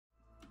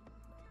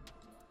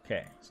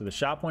Okay, so the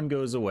shop one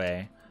goes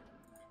away.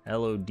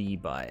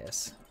 LOD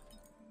bias.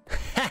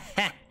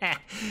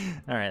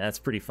 Alright, that's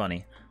pretty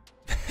funny.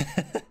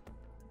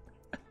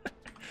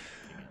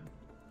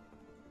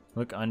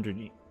 Look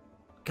underneath.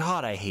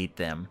 God, I hate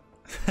them.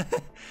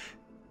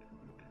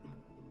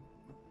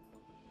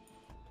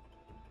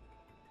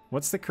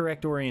 What's the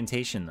correct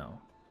orientation, though?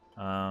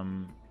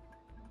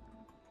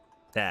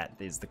 That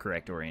is the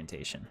correct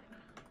orientation.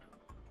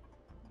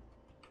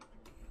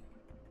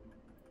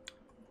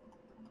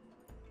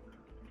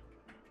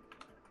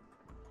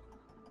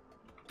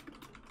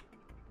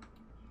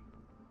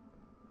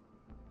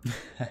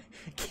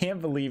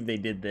 Can't believe they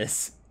did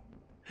this.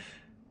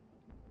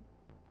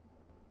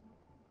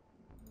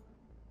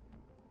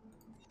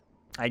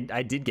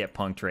 I did get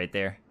punked right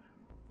there.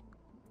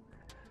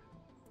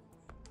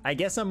 I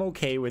guess I'm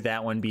okay with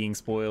that one being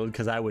spoiled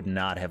because I would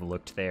not have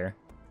looked there.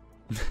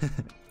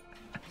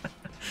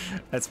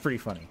 That's pretty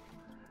funny.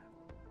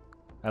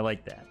 I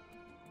like that.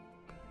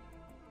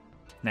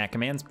 Nah,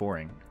 command's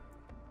boring.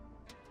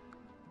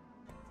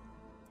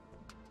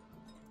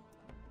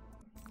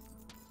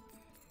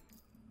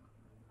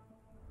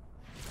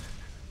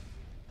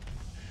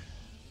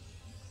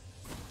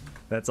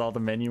 That's all the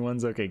menu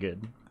ones? Okay,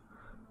 good.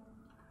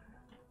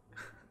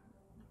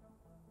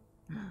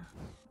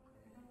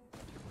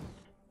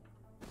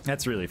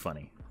 That's really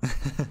funny.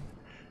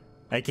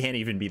 I can't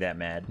even be that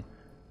mad.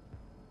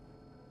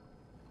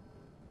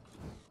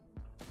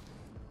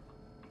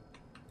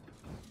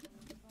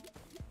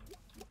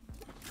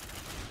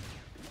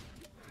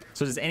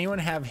 So does anyone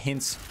have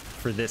hints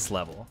for this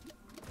level?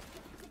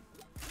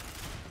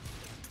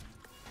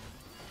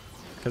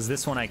 Because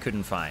this one I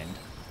couldn't find.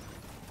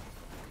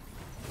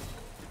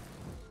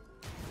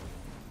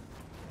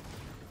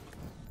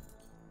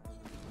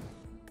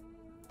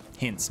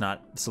 Hints,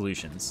 not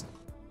solutions.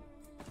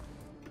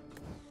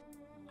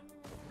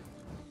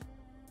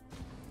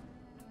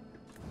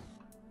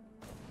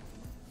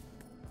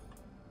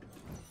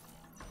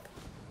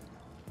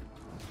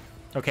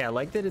 Okay, I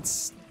like that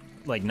it's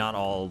like not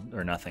all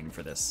or nothing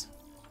for this.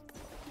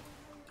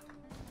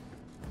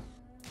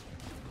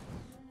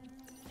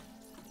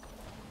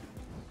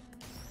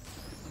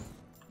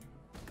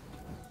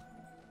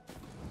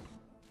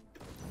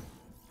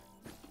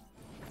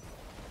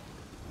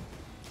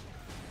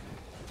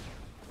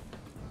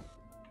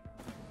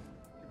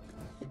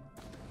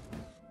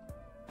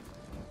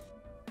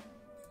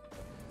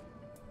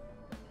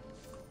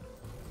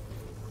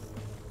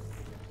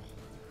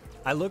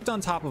 I looked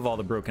on top of all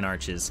the broken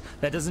arches.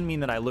 That doesn't mean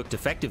that I looked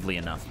effectively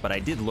enough, but I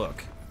did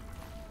look.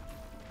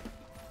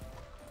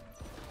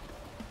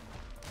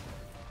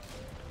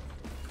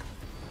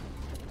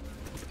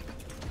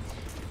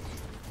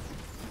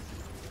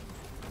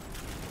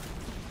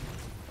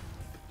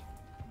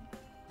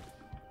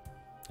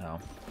 Oh.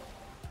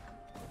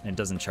 And it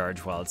doesn't charge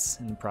while it's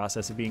in the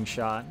process of being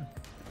shot.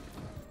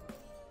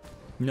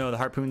 No, the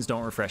harpoons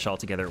don't refresh all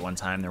together at one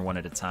time. They're one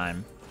at a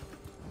time.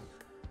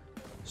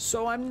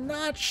 So I'm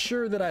not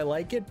sure that I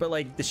like it, but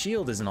like the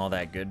shield isn't all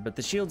that good, but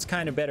the shield's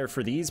kind of better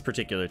for these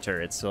particular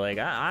turrets. So like,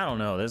 I don't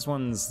know, this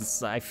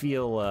one's, I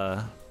feel,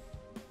 I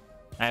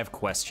have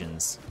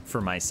questions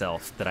for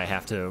myself that I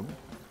have to,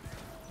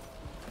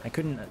 I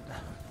couldn't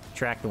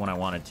track the one I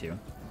wanted to.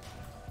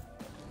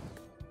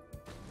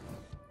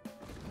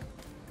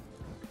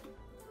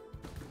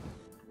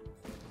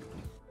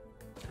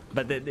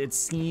 But it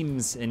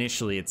seems,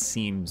 initially it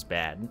seems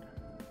bad.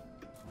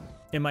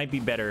 It might be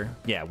better,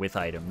 yeah, with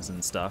items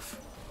and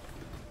stuff.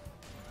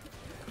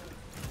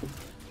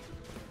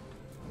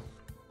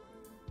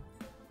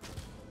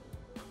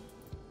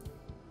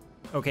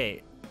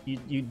 Okay,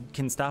 you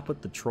can stop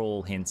with the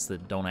troll hints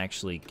that don't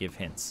actually give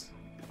hints.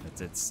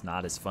 It's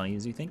not as funny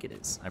as you think it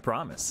is, I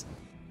promise.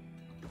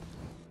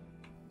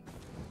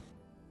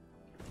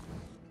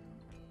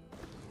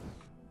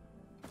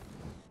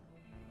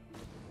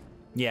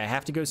 Yeah, I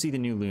have to go see the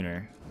new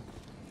Lunar.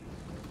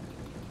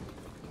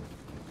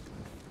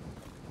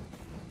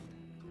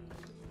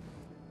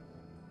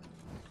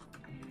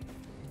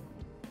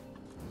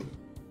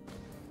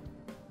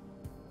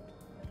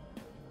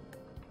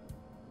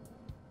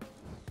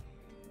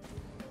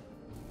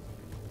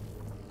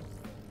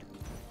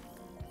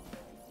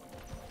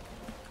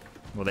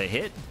 Will they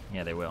hit?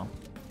 Yeah, they will.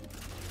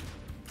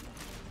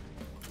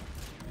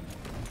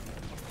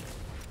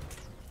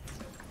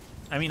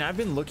 I mean, I've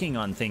been looking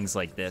on things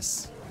like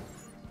this,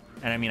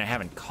 and I mean, I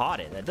haven't caught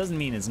it. That doesn't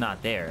mean it's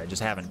not there. I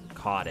just haven't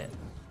caught it.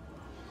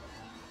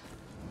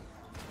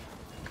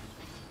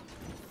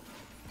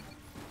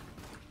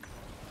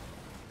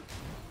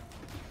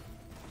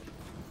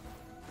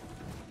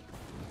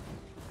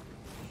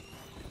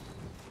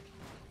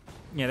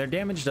 Yeah, their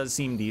damage does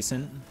seem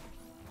decent.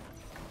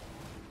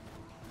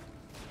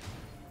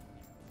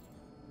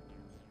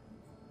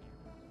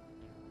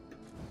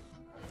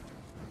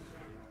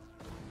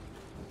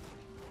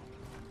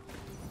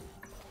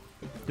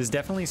 This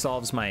definitely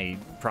solves my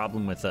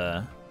problem with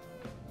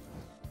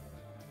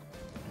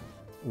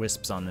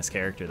wisps on this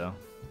character, though.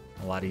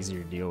 A lot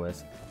easier to deal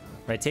with.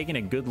 Right, taking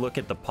a good look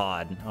at the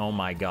pod. Oh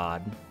my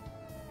god.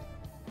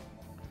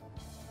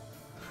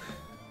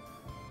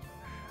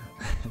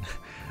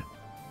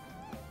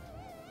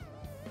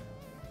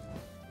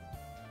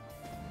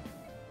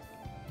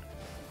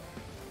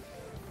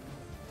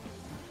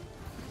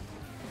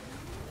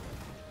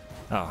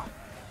 Oh,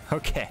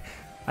 okay.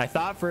 I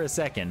thought for a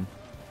second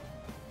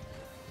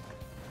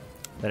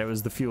that it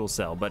was the fuel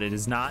cell, but it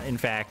is not, in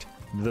fact,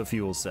 the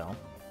fuel cell.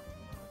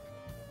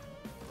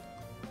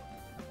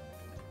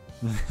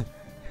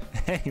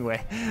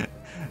 Anyway.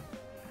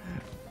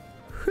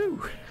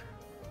 Whew.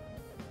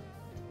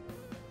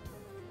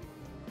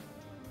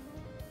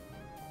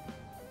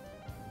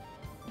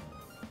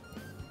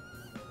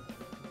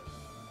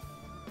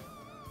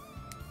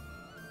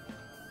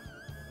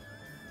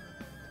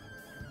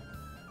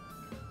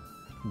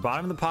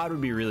 Bottom of the pod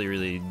would be really,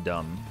 really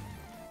dumb,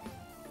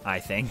 I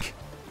think.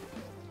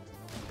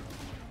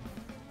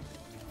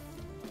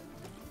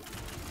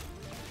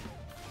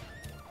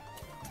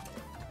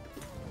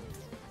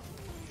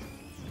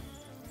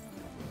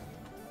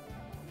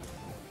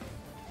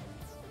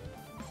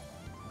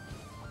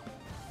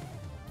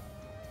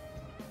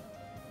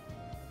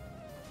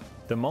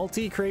 The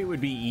multi-crate would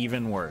be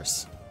even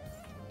worse.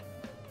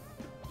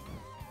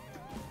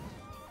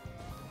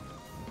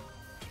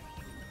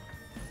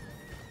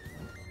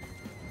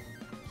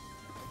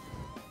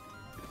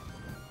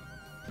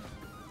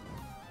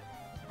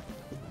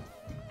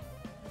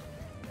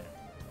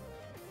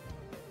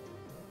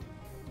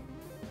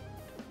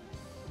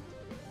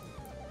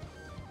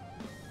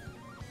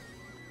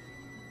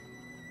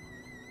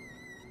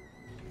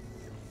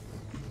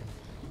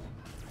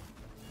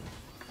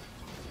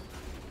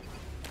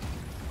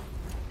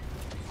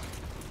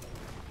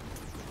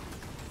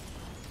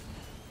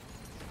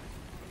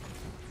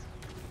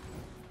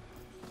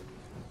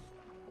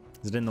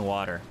 Is it in the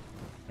water?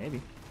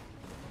 Maybe.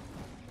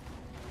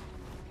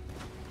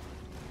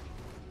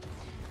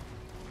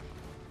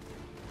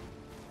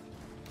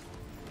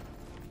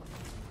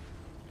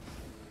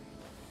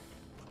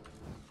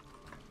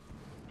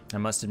 I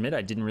must admit,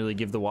 I didn't really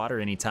give the water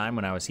any time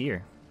when I was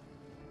here.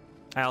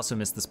 I also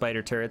miss the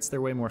spider turrets. They're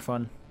way more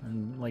fun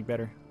and, like,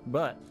 better.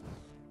 But,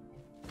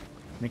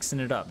 mixing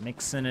it up,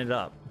 mixing it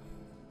up.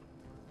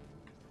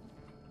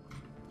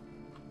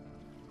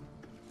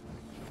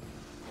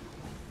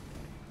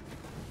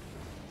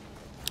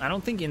 I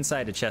don't think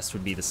inside a chest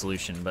would be the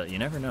solution, but you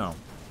never know.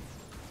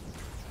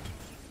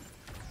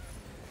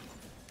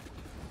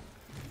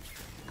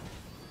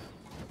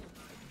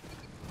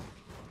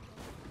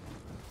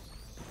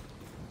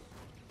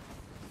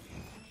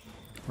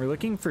 We're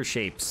looking for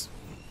shapes.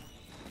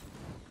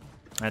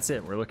 That's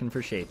it, we're looking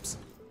for shapes.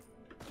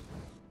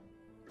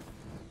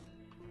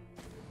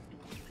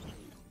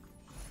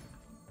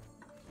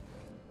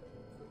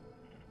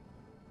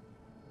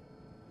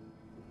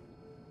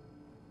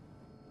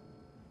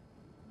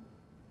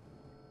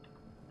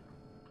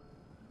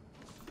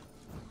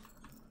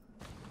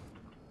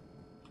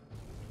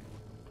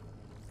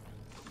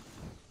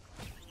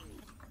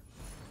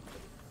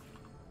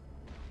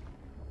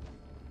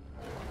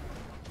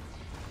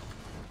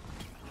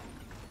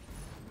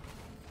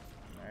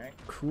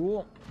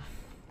 Cool.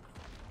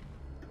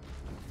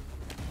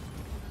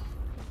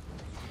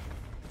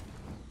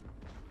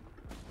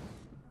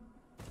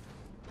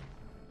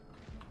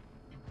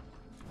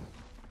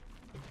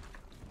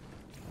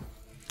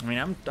 I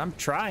mean, I'm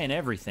trying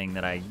everything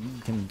that I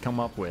can come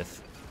up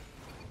with.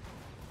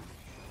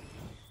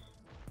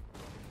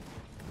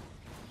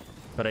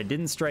 But I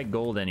didn't strike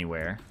gold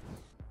anywhere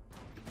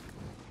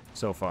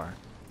so far.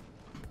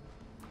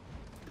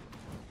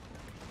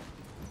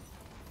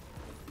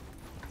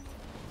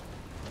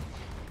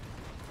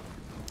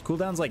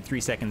 Cooldown's like 3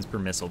 seconds per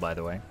missile, by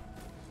the way.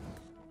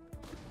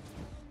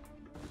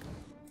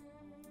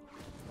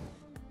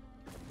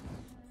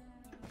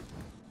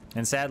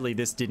 And sadly,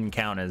 this didn't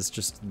count as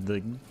just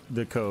the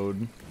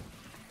code.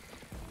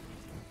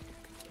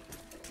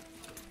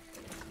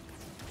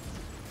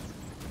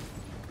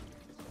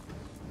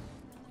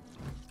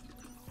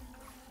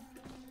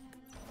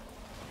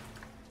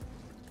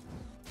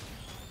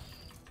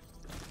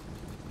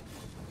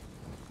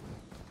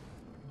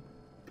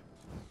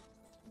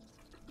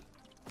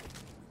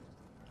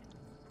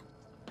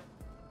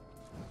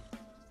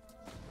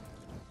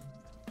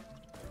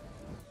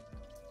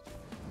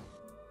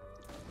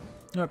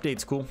 No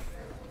update's cool.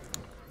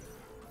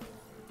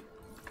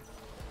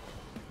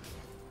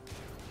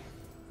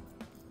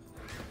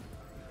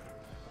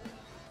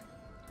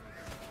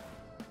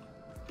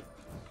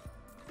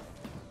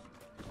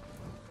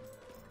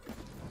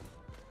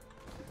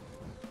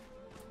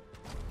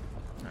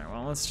 Alright,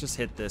 well, let's just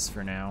hit this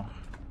for now.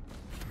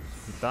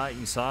 You thought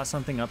you saw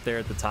something up there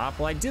at the top?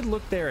 Well, I did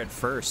look there at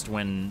first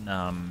when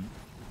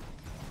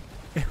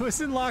it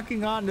wasn't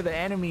locking on to the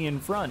enemy in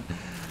front.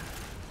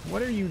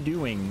 What are you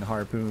doing,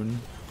 Harpoon?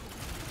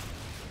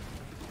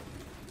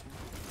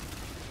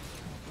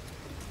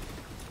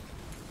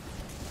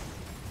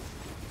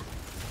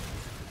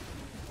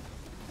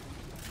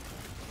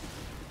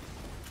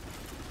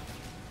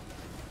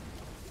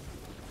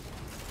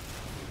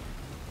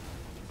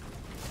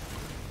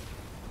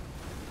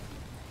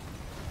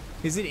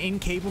 Is it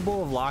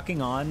incapable of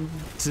locking on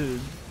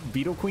to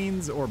Beetle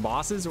Queens or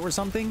bosses or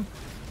something?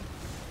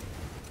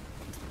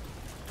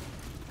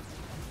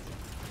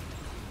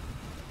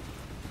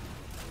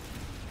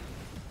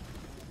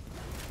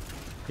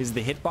 Is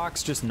the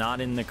hitbox just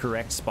not in the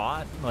correct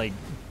spot? Like...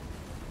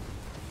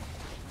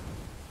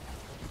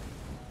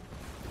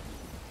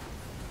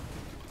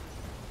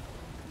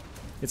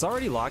 It's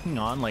already locking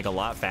on, like, a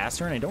lot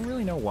faster, and I don't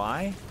really know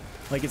why.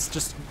 Like, it's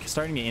just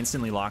starting to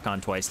instantly lock on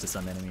twice to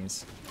some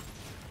enemies.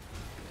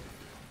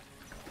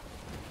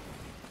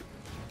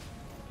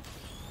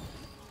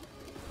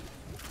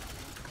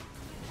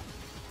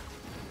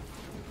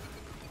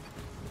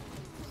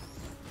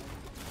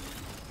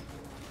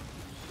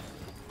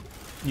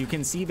 You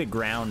can see the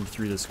ground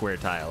through the square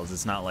tiles.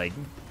 It's not like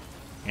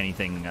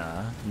anything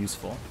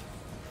useful.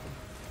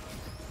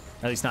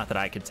 At least not that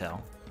I could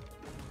tell.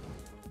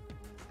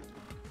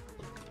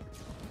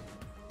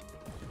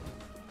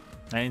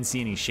 I didn't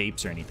see any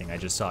shapes or anything. I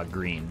just saw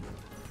green.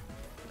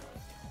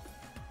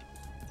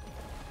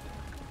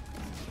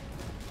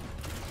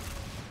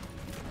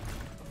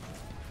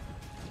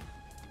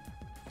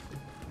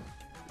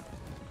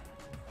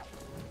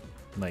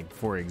 Like,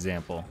 for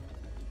example.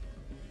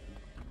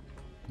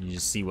 You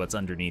just see what's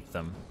underneath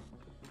them.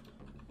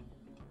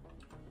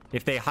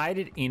 If they hide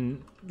it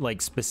in,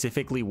 like,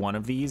 specifically one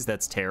of these,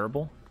 that's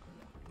terrible.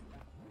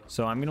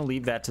 So I'm gonna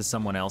leave that to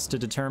someone else to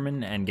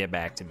determine and get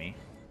back to me.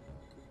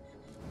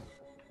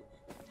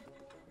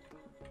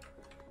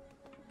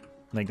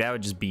 Like, that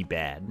would just be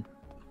bad.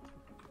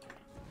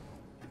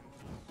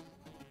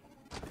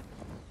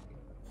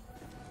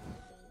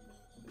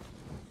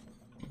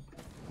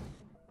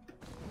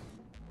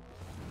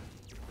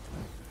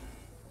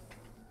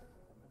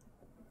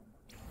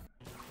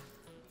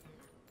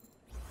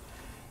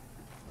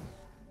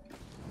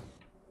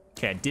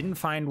 Okay, I didn't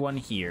find one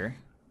here.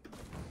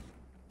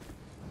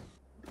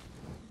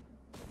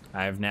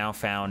 I've now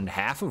found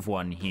half of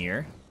one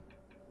here.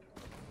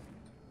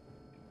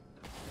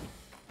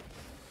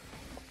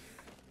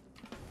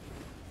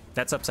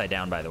 That's upside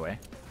down, by the way.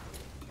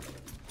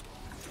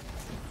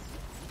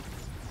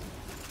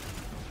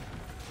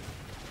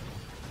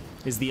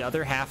 Is the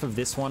other half of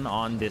this one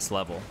on this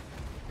level?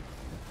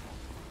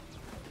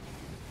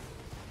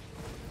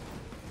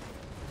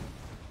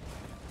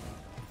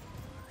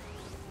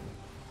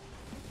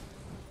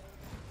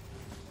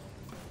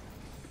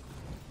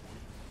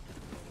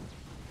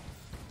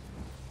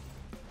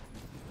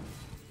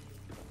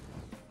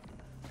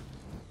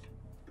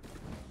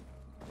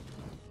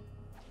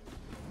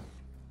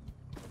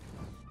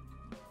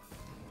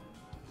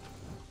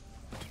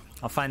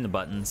 I'll find the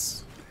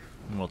buttons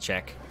and we'll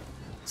check,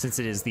 since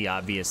it is the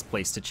obvious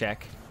place to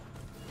check.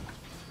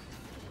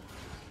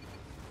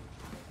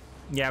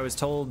 Yeah, I was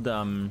told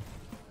that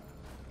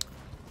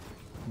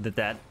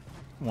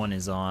one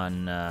is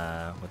on,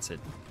 what's it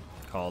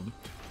called?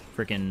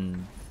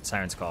 Frickin'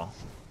 Siren's Call.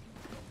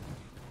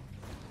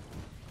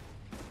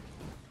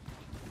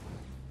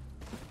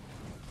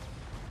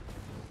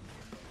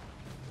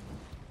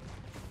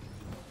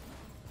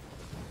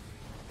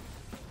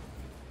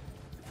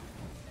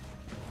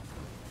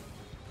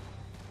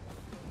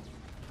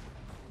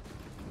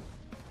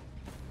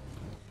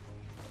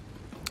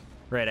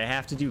 Right, I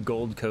have to do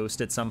Gold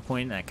Coast at some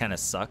point. That kind of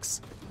sucks.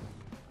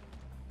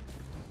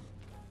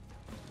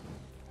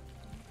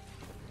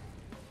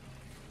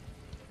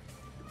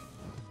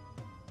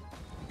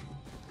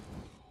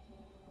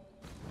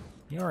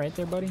 You all right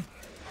there, buddy?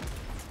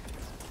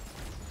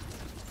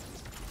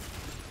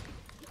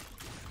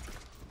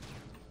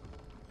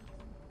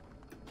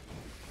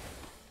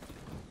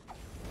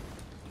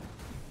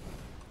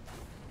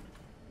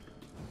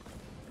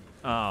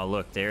 Oh,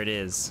 look, there it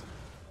is.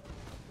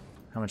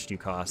 How much do you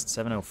cost?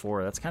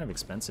 704. That's kind of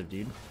expensive,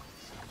 dude.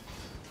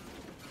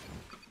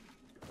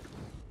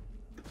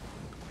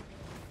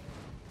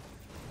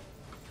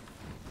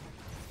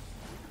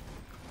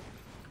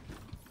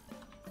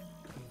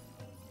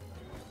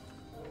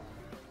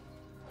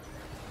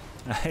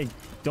 I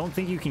don't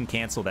think you can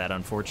cancel that,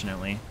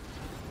 unfortunately.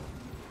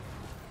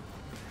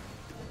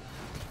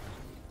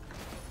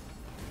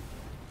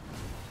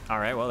 All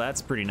right, well,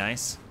 that's pretty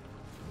nice.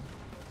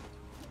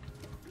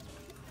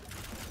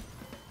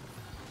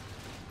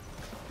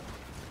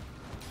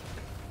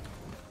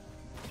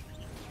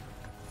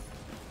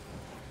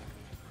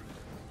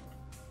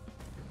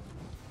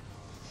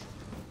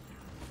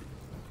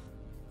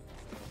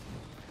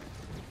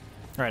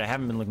 All right, I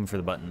haven't been looking for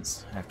the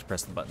buttons. I have to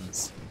press the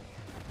buttons.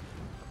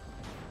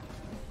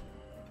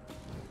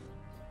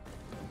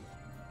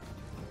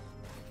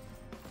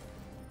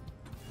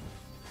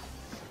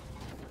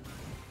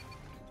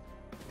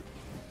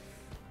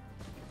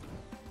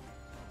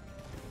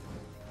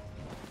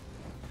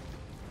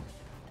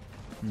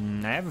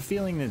 I have a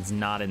feeling that it's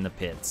not in the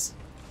pits.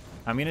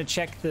 I'm gonna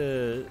check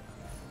the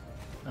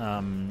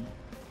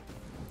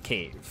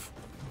cave,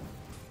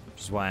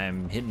 which is why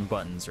I'm hitting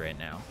buttons right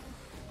now.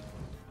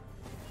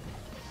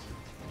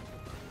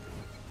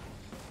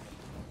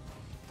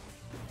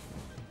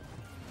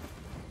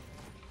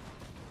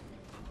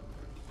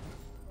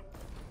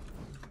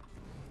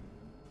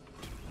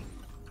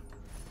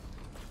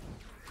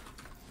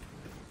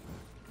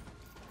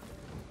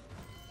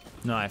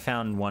 No, I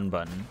found one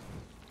button.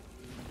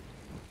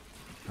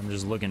 I'm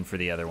just looking for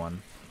the other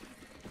one.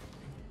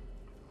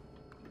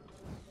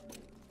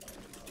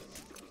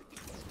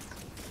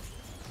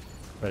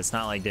 But it's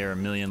not like there are a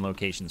million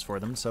locations for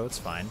them, so it's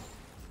fine.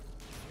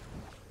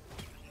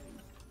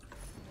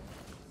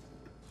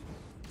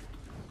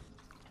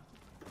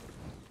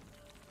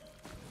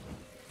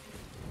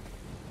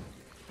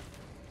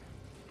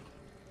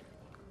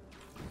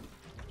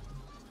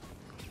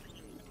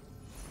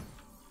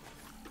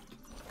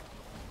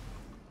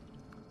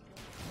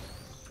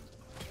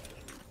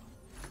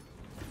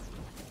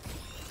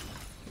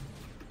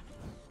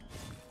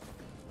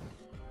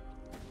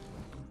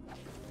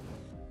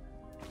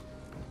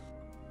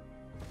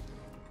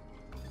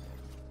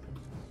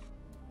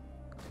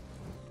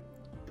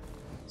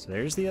 So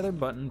there's the other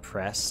button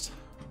pressed.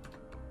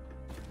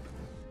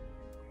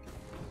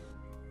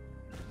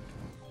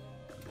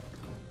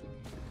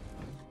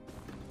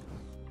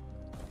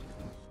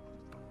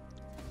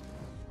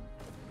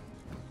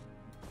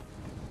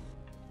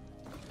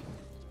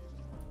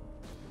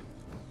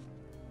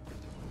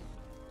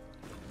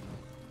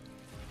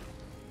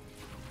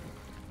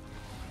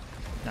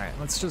 All right,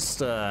 let's just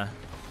go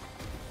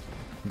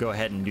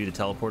ahead and do the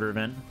teleporter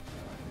event.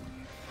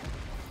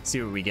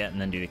 See what we get and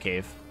then do the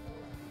cave.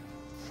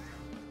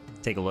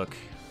 Take a look.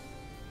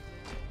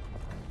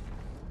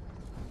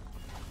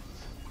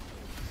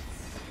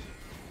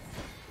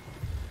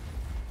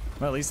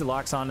 Well, at least it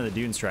locks onto the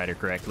Dune Strider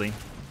correctly.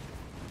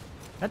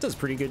 That does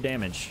pretty good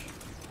damage.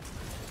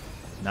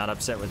 Not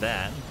upset with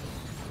that.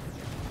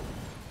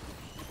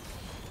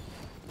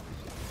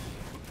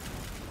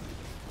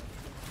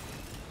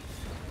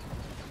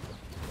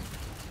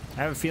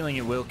 I have a feeling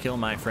it will kill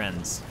my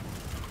friends.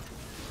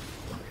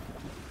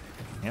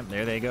 Yep,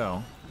 there they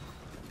go.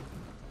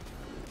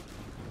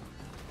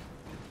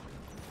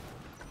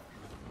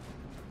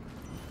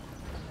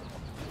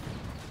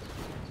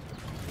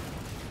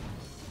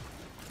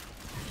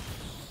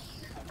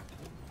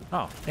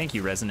 Oh, thank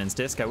you, Resonance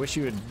Disc. I wish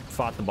you had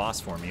fought the boss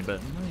for me,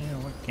 but you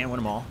know, can't win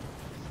them all.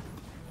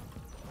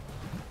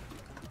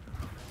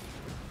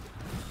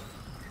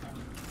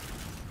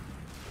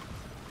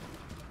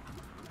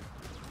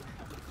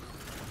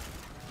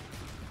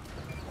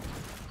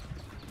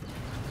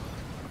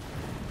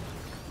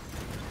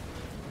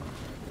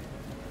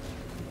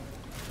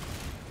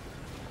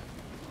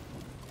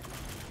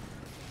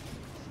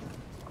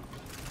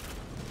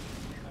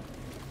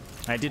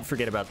 I did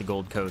forget about the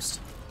Gold Coast.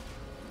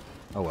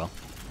 Oh well.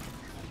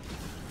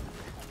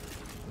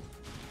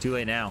 Too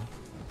late now.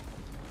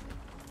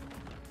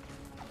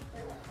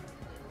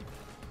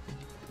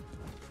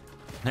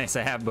 Nice,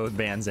 I have both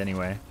bands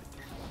anyway.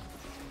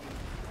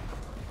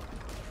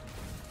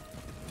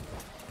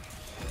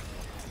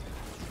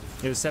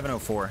 It was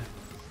 7:04.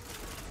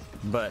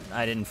 But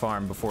I didn't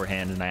farm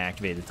beforehand and I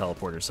activated the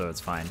teleporter, so it's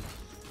fine.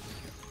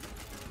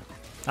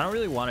 I don't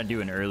really want to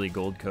do an early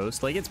Gold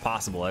Coast. Like, it's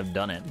possible, I've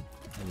done it.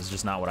 It's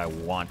just not what I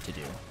want to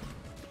do.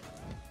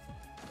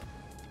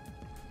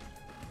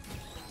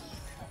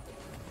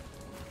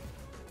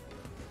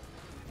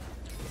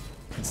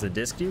 What's the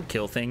disc do?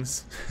 Kill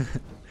things.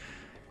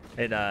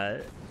 It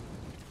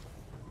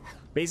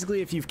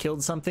basically, if you've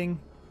killed something,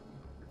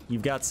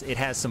 it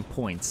has some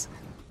points,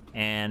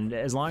 and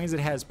as long as it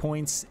has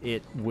points,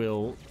 it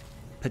will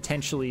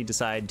potentially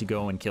decide to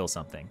go and kill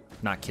something.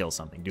 Not kill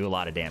something, do a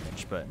lot of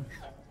damage, but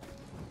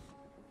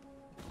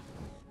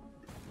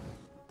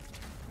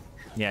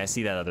yeah, I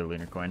see that other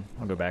lunar coin.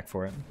 I'll go back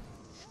for it.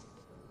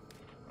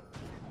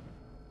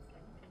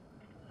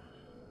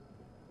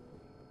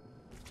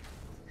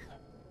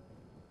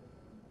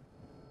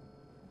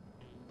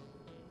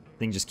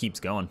 Thing just keeps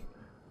going.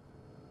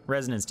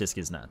 Resonance Disc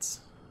is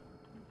nuts.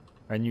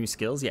 Are new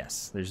skills?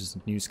 Yes, there's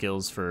new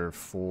skills for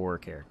 4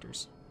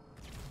 characters.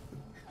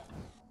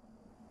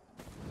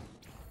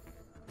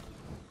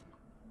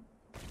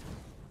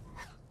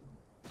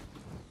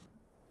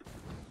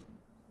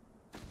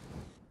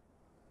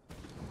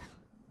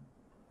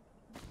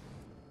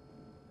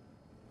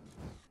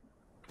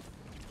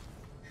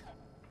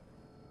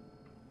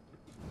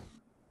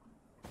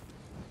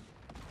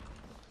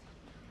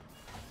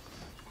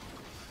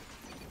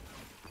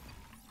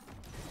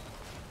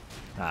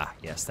 Ah,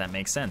 yes, that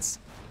makes sense.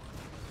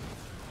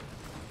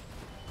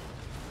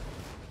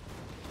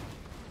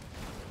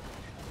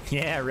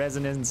 Yeah,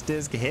 Resonance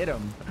Disc hit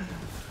him.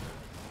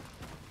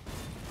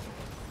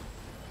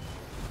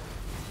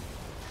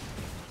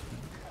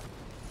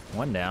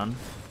 One down.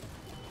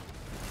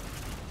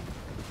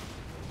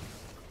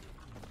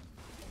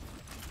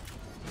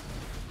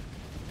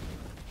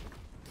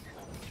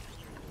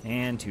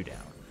 And 2 down.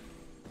 All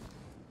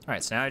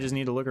right, so now I just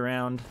need to look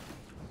around,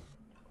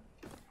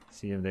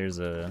 see if there's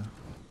a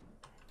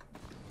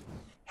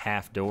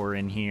half door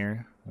in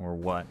here or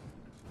what.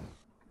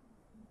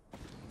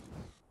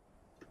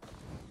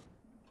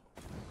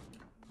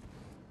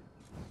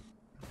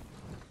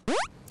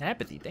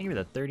 Apathy, thank you for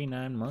the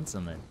 39 months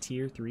on the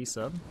tier 3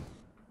 sub.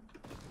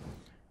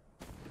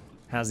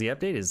 How's the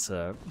update? Is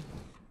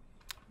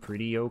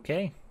pretty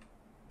okay.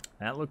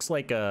 That looks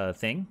like a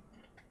thing.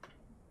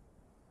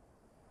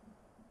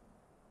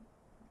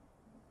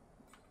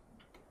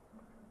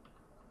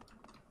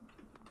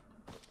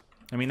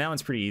 I mean, that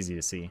one's pretty easy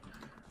to see.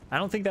 I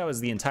don't think that was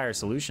the entire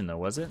solution, though,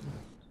 was it?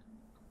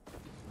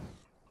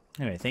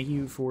 Anyway, thank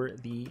you for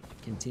the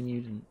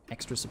continued and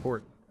extra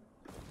support.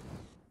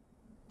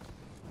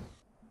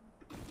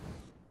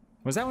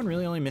 Was that one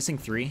really only missing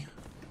 3?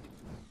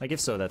 Like, if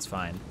so, that's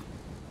fine.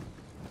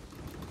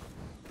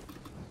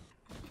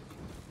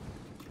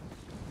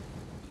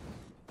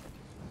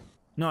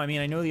 No, I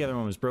mean, I know the other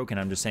one was broken.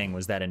 I'm just saying,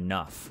 was that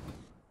enough?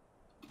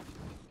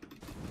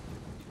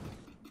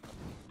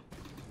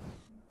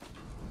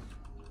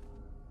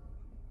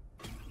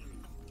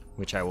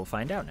 Which I will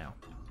find out now.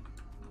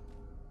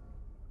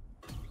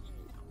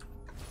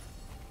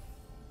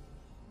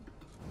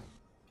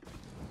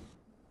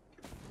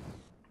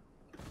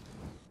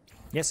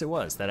 Yes, it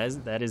was.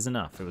 That is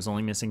enough. It was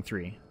only missing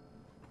 3.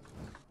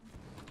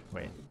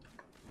 Wait.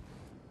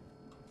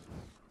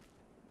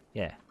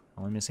 Yeah,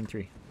 only missing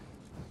 3.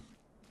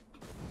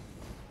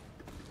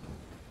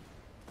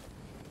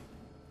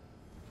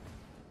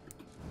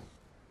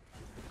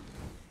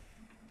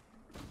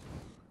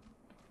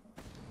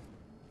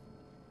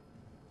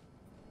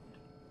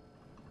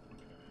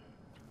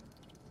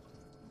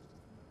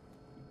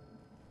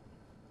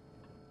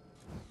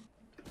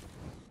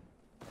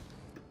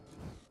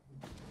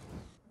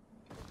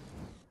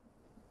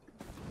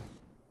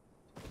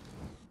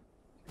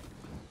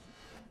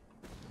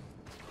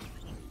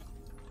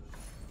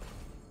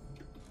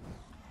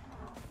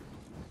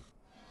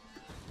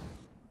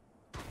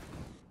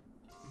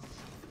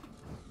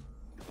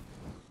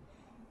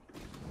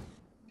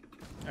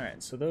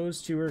 Alright, so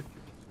those 2 are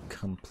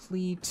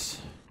complete.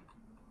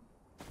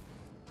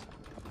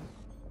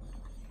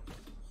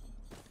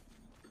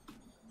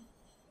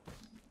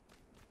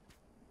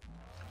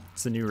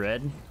 It's the new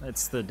red.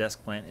 That's the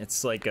desk plant.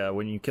 It's like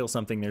when you kill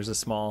something, there's a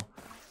small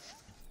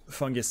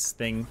fungus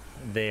thing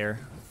there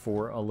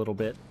for a little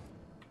bit.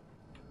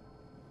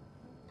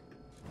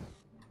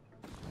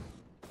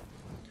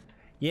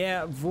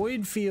 Yeah,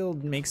 Void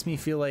Field makes me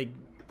feel like,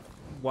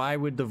 why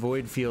would the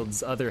Void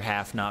Field's other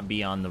half not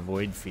be on the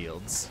Void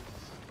Fields?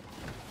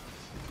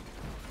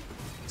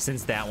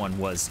 Since that one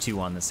was 2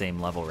 on the same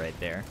level right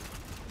there.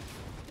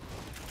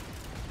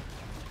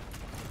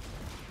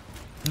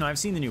 No, I've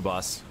seen the new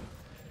boss.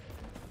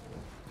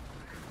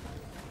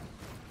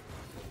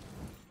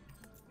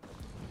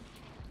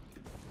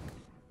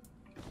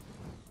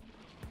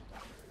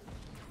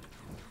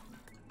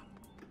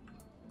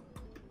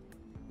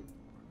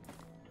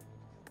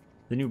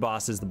 The new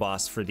boss is the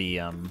boss for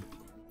the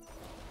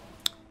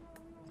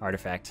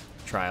artifact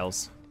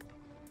trials.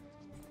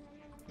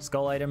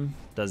 Skull item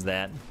does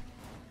that.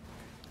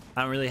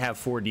 I don't really have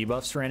 4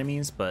 debuffs for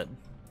enemies, but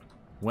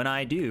when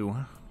I do,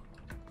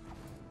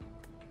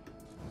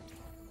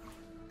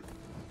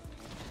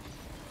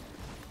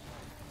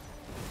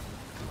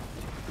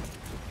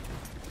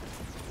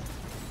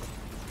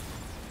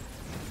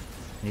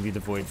 maybe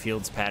the Void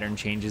Field's pattern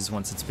changes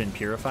once it's been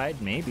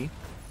purified. Maybe.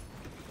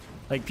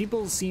 Like,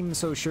 people seem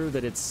so sure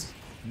that it's,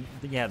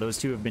 yeah, those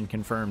 2 have been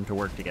confirmed to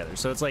work together.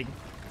 So it's like,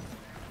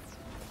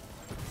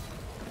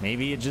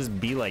 maybe it just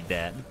be like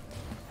that.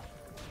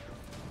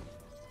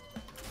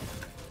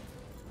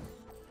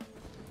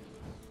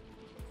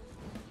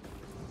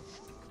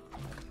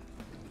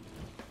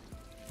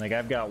 Like,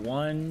 I've got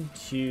 1,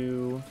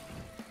 2,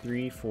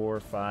 3, 4,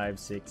 5,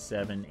 6,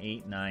 7,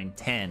 8, 9,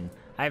 10.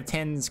 I have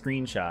 10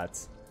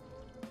 screenshots.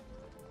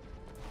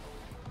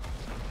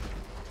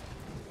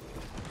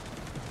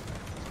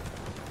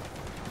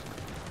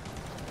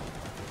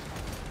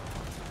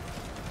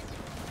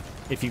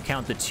 If you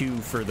count the 2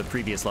 for the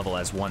previous level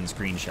as 1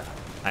 screenshot,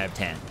 I have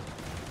 10.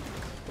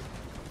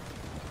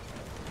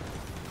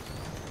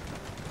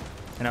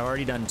 And I've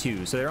already done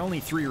 2, so there are only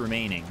 3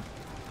 remaining.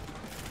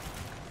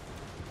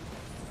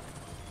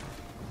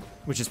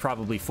 Which is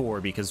probably 4,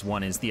 because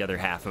 1 is the other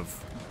half of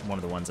one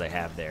of the ones I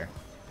have there.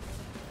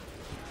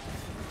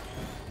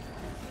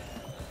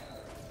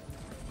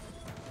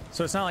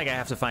 So it's not like I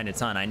have to find a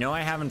ton. I know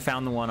I haven't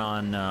found the one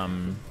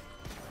on,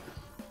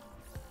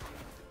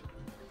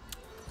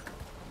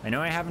 I know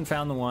I haven't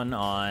found the one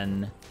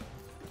on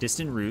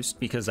Distant Roost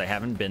because I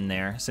haven't been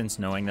there since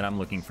knowing that I'm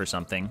looking for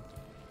something.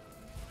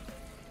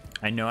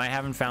 I know I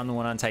haven't found the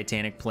one on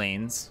Titanic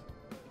Plains.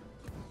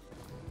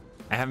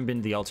 I haven't been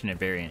to the alternate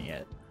variant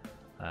yet.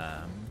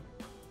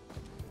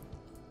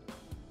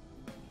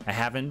 I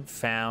haven't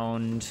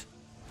found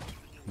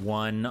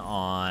one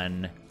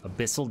on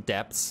Abyssal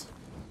Depths.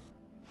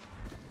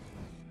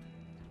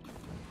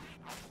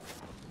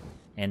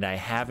 And I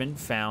haven't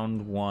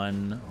found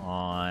one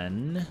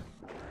on...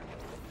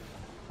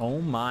 Oh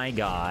my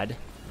god.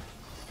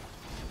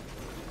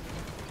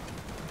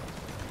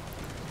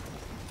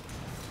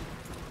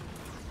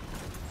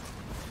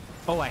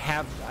 Oh,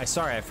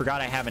 sorry, I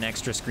forgot I have an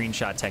extra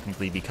screenshot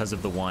technically because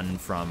of the one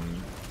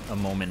from a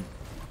moment.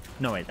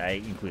 No, wait, I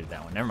included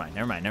that one. Never mind.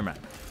 All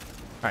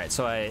right,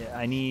 so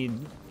I need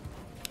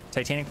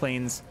Titanic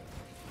Plains,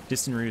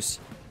 Distant Roost,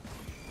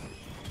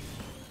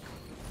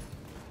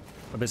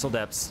 Abyssal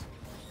Depths,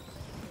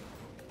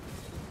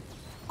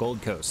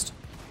 Gold Coast.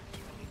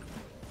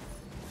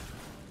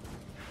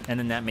 And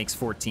then that makes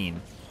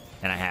 14.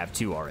 And I have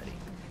 2 already.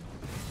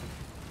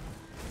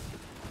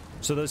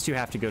 So those 2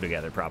 have to go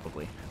together,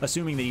 probably.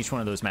 Assuming that each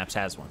one of those maps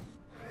has one.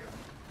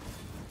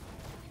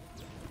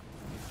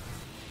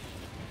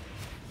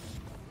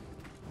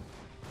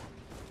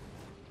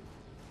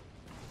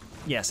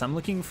 Yes, I'm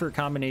looking for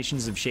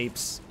combinations of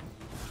shapes,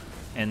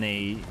 and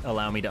they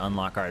allow me to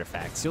unlock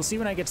artifacts. You'll see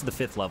when I get to the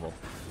 5th level.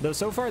 Though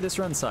so far, this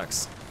run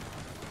sucks.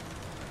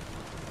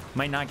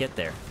 Might not get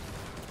there.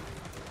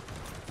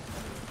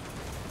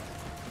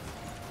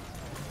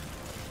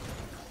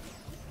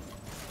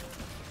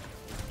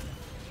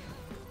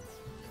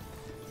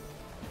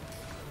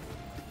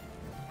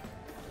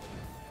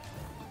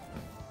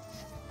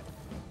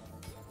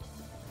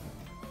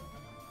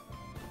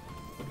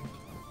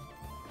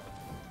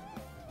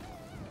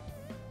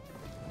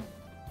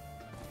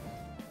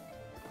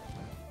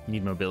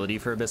 Need mobility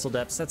for abyssal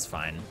depths? That's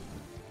fine.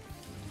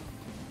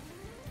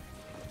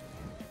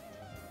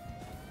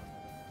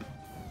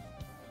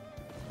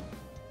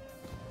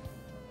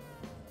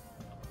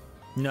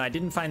 No, I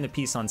didn't find the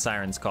piece on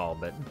Siren's Call,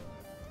 but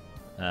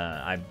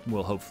I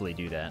will hopefully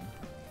do that.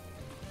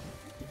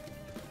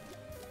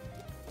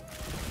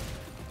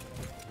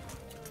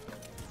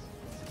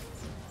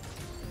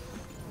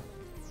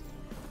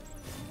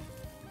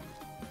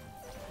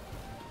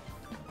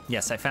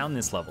 Yes, I found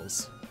this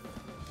levels.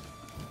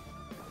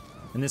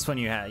 And this one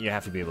you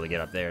have to be able to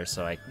get up there,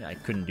 so I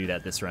couldn't do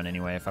that this run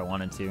anyway if I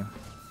wanted to.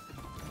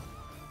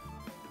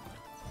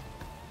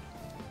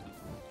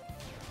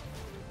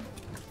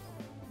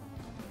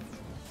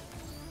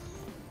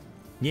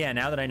 Yeah,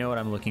 now that I know what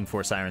I'm looking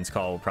for, Siren's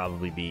Call will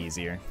probably be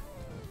easier.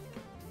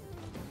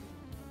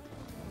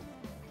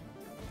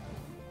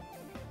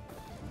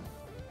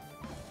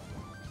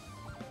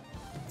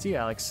 See you,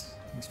 Alex.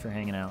 Thanks for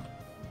hanging out.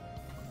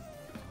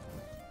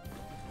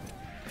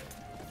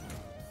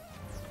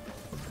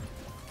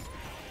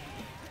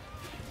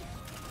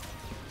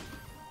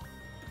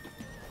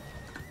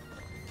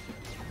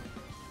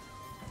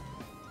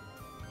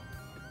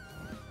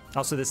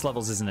 Also, this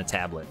levels isn't a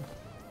tablet.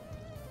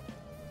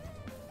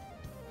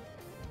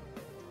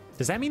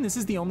 Does that mean this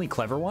is the only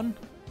clever one?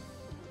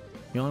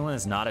 The only one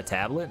that's not a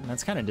tablet?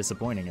 That's kind of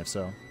disappointing if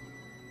so.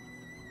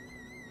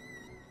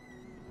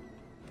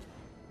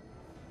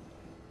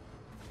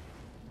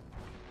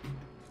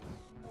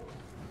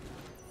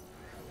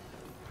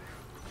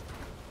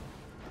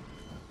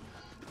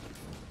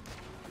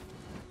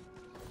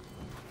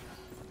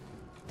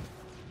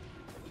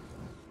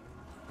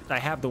 I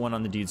have the one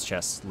on the dude's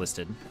chest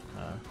listed.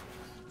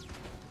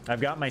 I've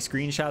got my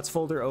screenshots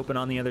folder open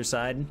on the other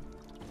side.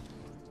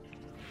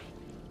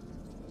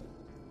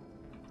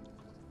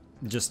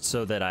 Just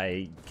so that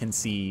I can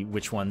see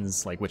which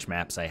ones, like which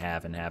maps I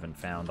have and haven't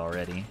found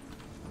already.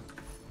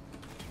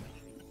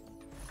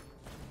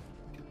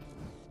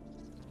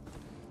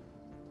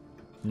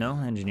 No,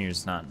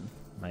 Engineer's not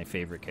my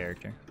favorite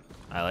character.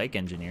 I like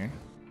Engineer.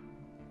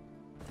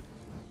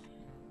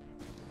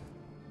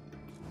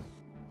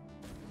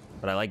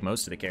 But I like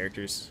most of the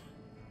characters.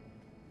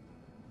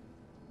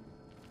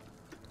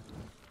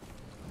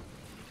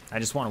 I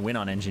just want to win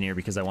on Engineer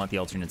because I want the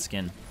alternate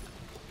skin.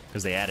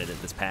 Because they added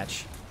it this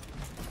patch.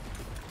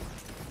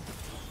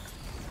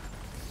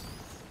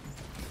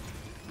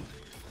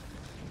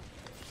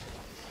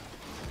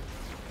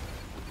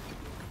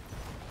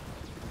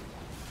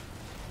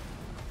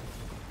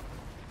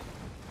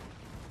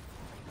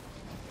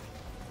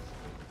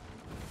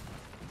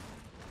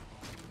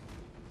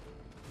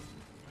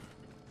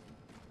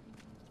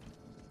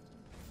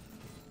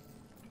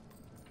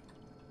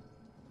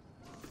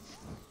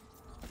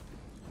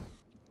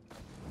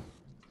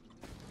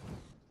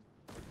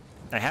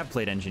 I have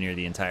played Engineer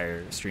the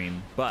entire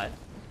stream, but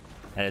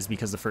that is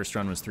because the first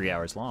run was 3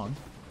 hours long.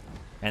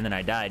 And then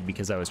I died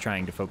because I was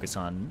trying to focus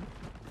on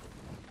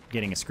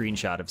getting a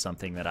screenshot of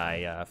something that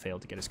I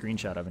failed to get a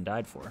screenshot of and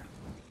died for.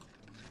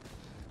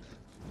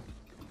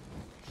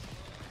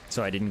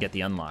 So I didn't get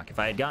the unlock. If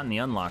I had gotten the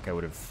unlock, I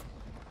would have,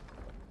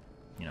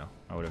 you know,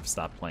 I would have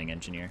stopped playing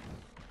Engineer.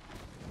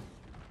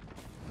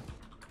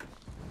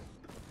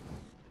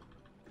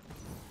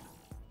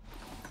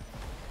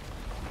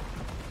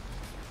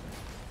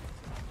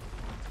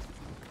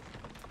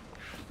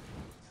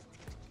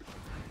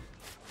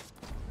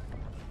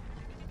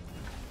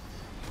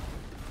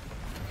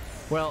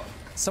 Well,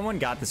 someone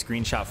got the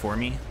screenshot for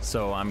me,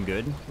 so I'm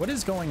good. What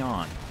is going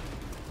on?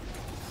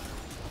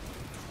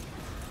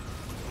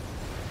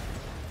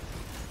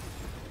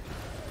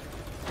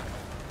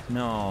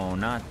 No,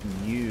 not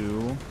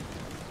you.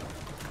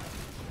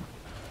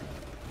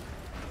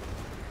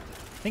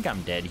 I think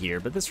I'm dead here,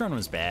 but this run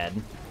was bad.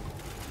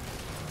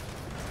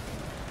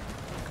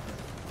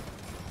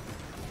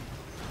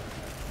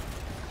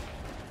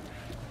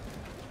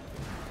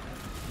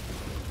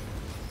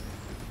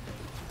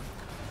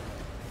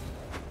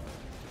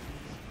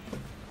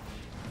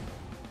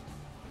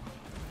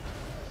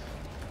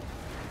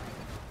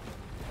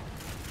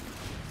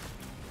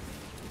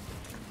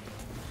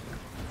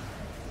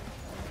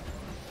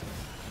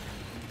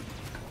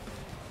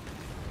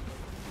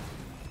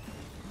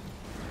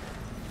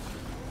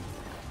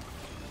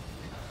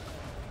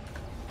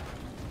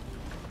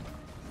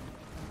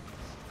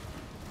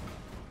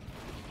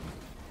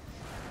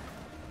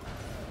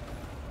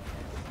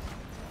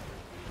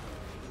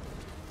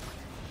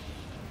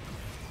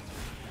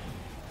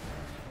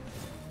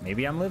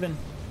 Maybe I'm living.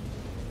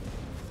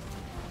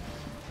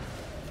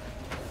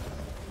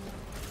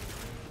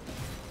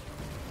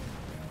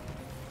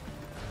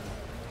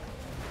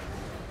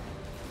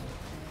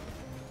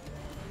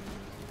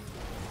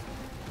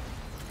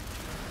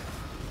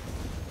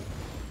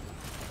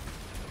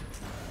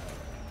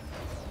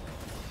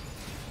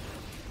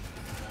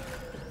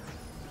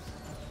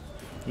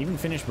 Even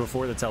finished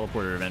before the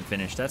teleporter event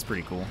finished. That's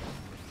pretty cool.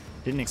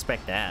 Didn't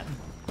expect that.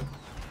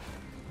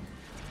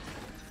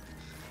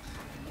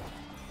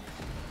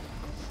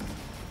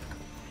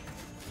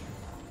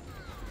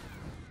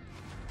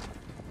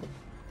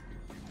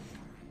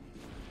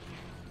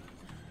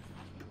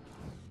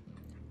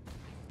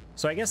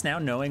 So I guess now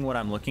knowing what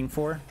I'm looking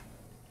for,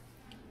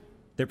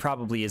 there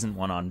probably isn't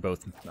one on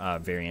both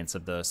variants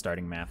of the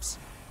starting maps.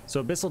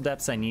 So Abyssal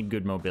Depths, I need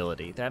good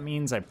mobility. That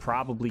means I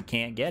probably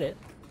can't get it,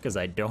 because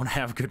I don't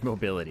have good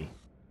mobility.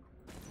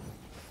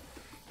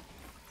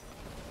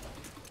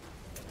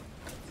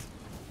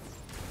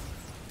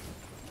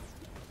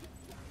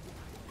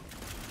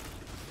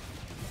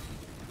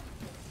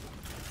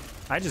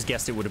 I just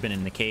guessed it would have been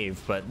in the cave,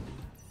 but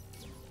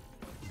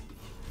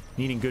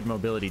needing good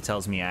mobility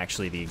tells me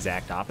actually the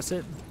exact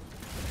opposite.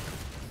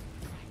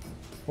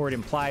 Or it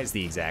implies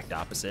the exact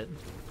opposite.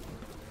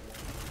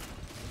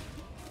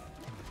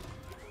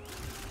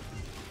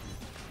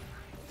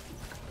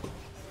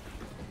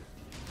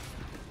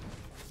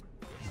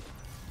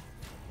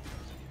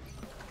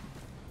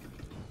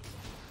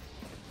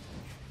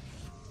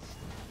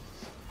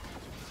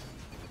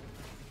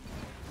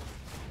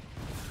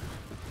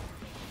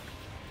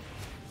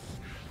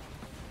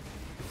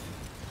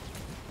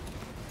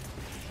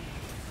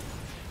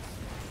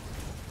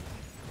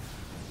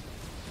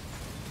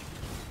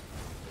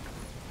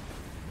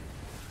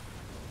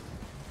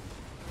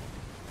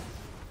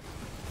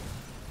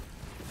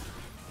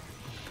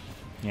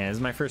 Yeah, this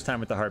is my first time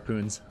with the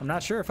harpoons. I'm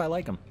not sure if I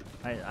like them.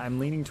 I'm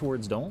leaning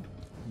towards don't,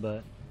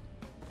 but...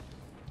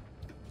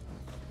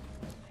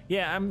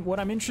 Yeah, what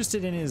I'm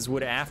interested in is,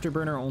 would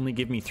Afterburner only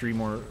give me 3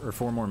 more or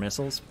 4 more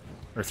missiles?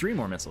 Or 3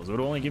 more missiles. It would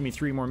only give me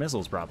 3 more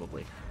missiles,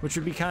 probably. Which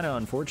would be kind of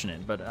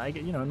unfortunate, but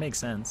you know, it makes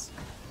sense.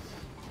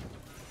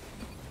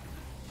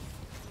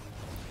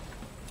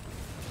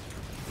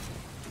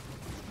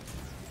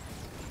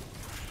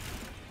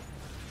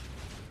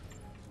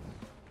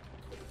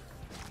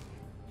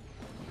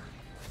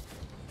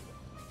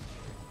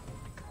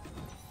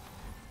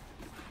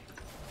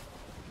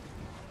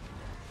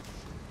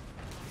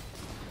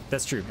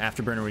 That's true.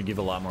 Afterburner would give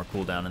a lot more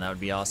cooldown, and that would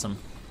be awesome.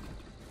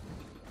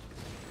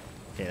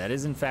 Okay, that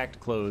is in fact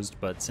closed,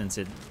 but since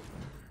it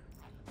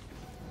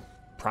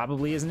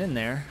probably isn't in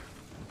there...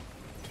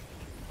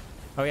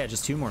 Oh yeah,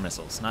 just 2 more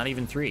missiles, not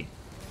even 3.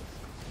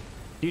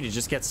 Dude, it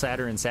just gets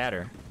sadder and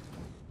sadder.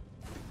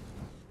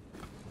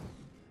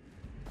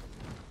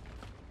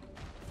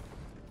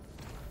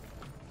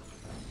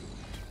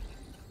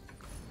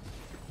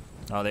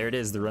 Oh, there it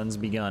is. The run's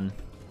begun.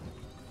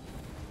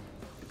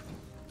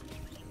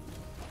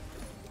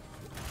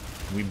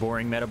 We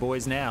boring meta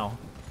boys now.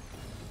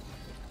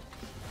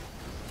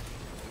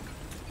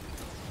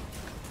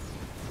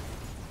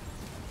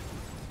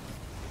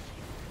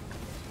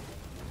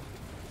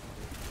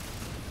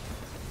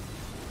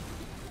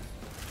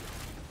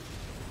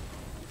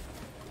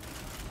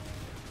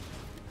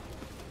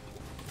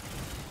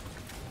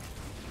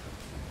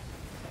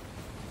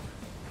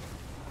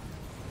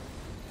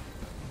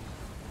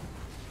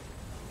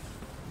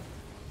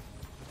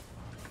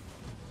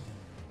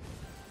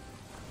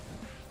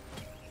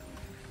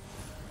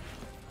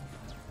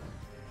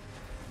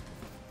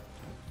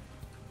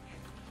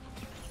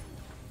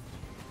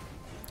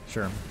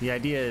 Sure. The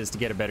idea is to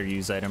get a better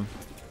use item.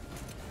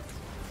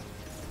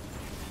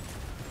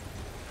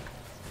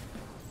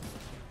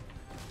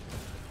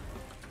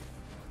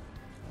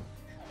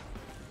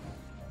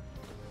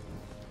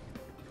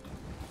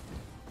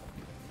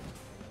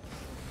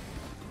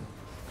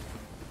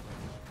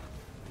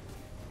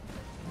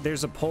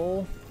 There's a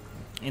poll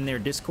in their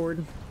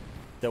Discord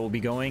that will be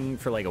going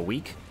for like a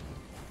week.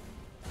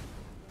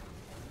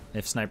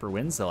 If Sniper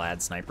wins, they'll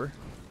add Sniper.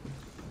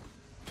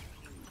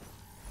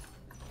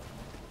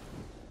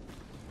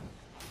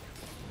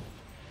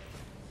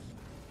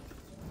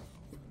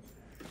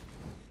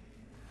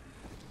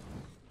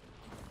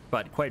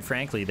 But quite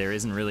frankly, there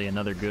isn't really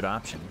another good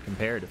option,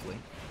 comparatively.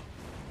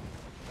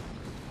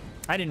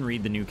 I didn't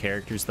read the new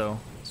characters, though,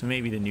 so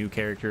maybe the new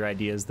character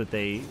ideas that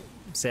they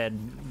said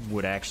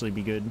would actually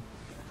be good.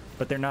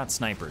 But they're not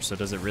snipers, so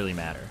does it really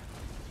matter?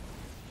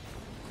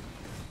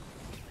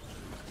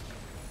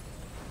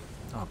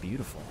 Oh,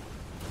 beautiful.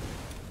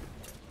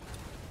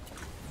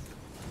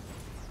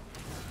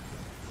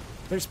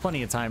 There's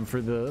plenty of time for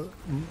the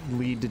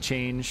lead to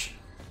change.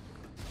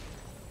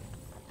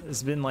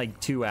 It's been like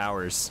 2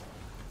 hours.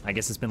 I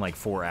guess it's been like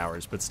 4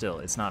 hours, but still,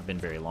 it's not been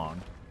very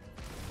long.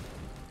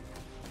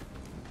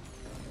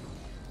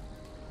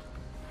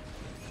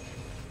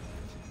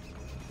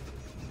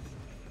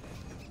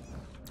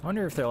 I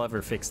wonder if they'll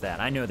ever fix that.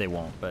 I know they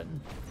won't, but...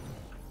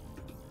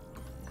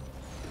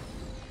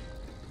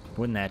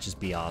 wouldn't that just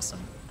be awesome?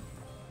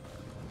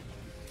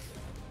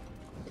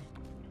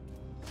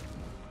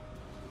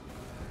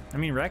 I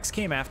mean, Rex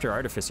came after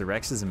Artificer.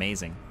 Rex is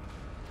amazing.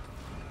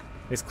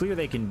 It's clear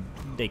they can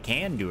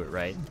do it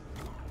right.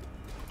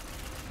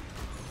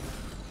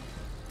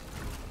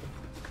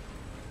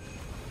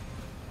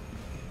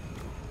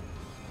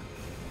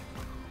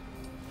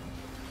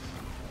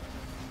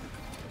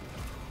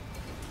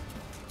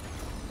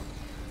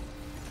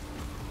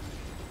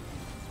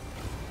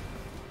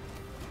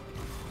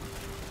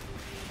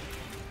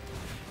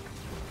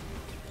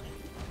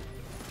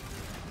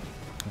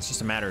 It's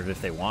just a matter of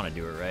if they want to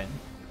do it right.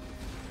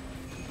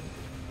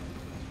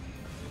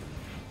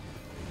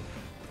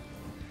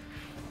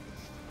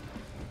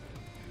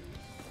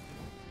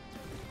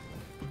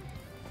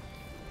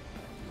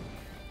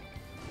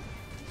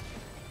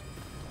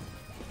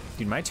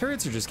 Dude, my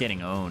turrets are just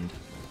getting owned.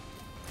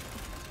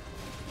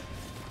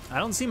 I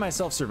don't see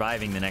myself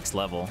surviving the next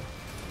level.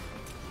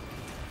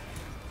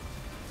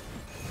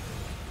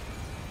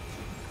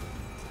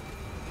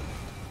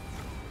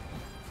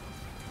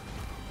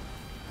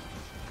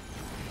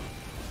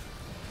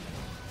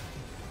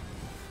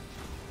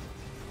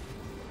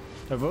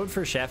 A vote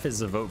for Chef is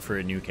a vote for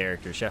a new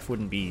character. Chef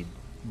wouldn't be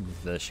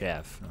the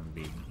Chef. It would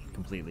be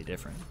completely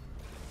different.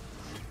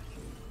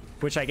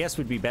 Which I guess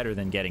would be better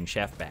than getting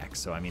Chef back,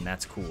 so I mean,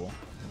 that's cool.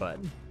 But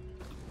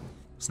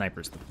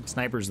Sniper's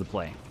the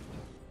play.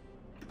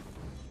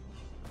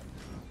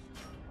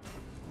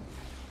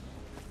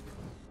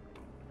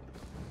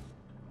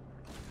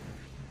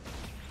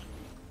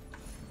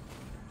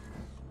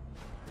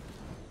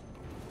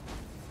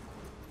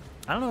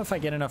 I don't know if I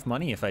get enough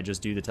money if I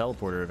just do the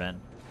teleporter event.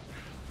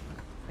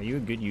 Are you a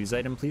good use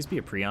item? Please be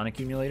a Prion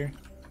accumulator.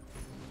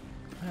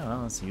 Oh,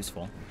 well, that's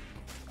useful.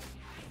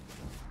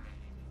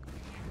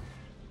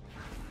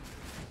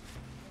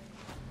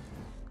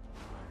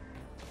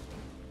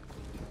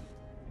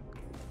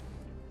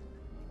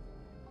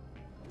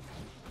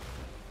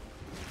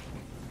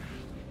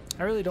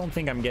 I really don't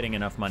think I'm getting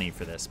enough money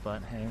for this,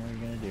 but hey, what are you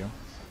gonna do?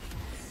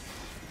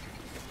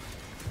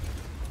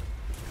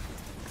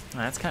 Oh,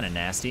 that's kind of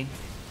nasty.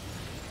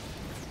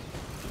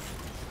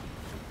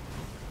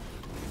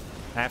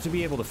 I have to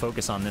be able to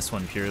focus on this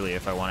one purely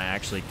if I want to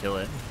actually kill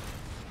it.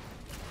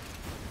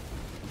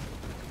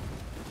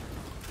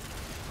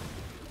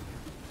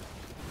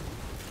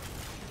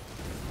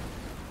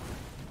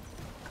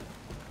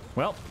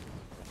 Well,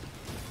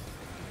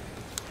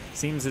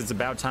 seems it's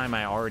about time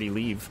I already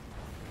leave.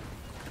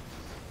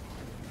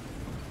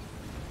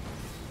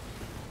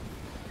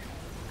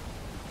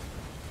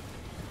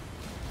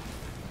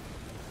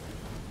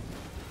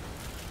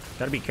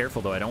 Gotta be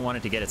careful though, I don't want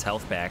it to get its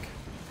health back.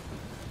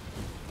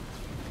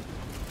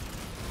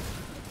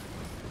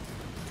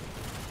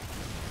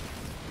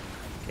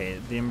 Okay,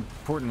 the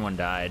important one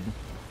died.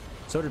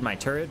 So did my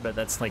turret, but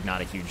that's like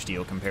not a huge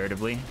deal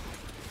comparatively.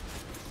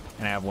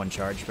 And I have one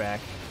charge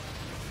back.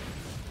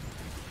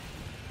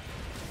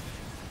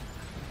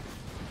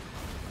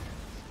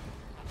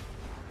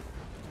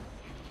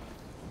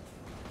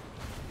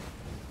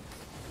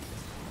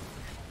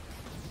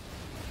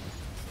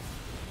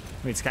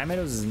 Wait, Sky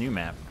Meadows is a new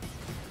map.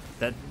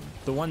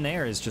 The one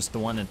there is just the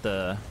one at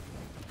the...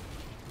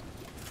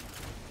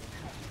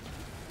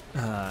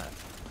 Oh,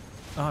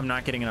 I'm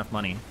not getting enough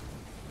money.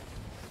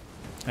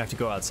 I have to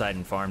go outside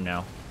and farm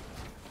now.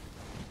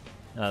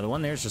 The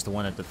one there is just the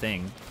one at the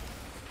thing.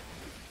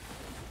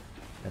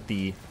 At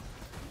the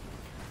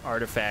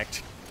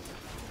artifact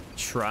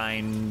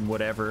shrine,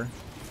 whatever.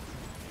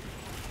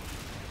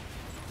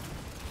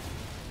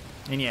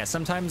 And yeah,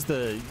 sometimes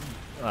the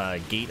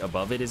gate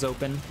above it is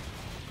open.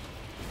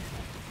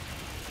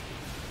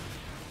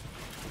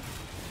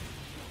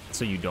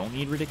 So you don't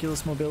need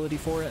ridiculous mobility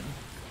for it.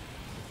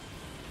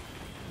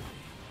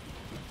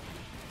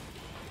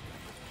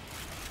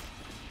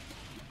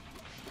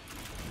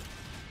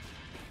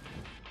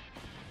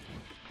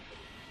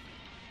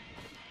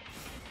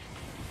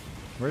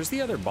 Where's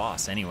the other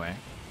boss, anyway?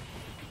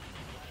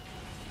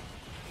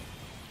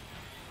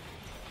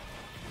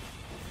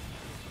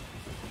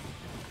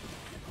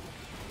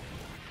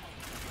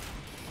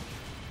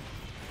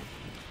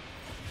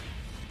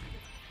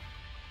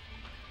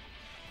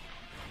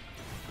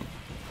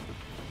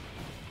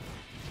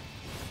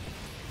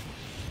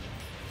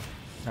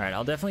 Alright,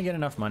 I'll definitely get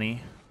enough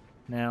money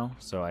now,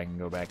 so I can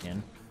go back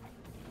in.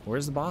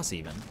 Where's the boss,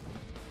 even?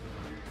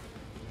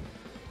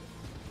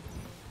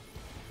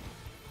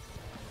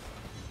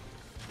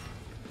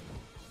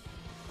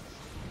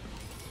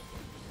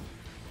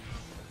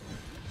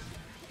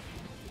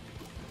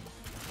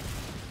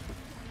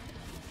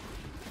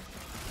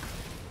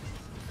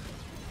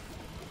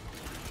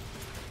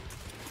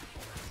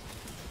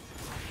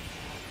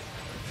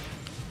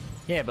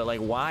 Yeah, but like,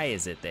 why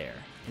is it there?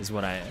 Is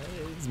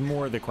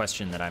more the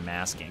question that I'm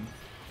asking.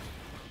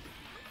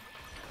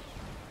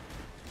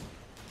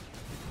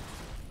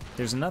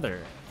 There's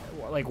another,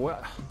 like,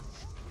 what?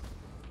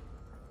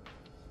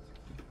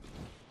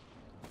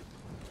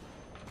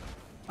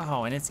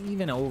 Oh, and it's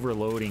even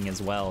overloading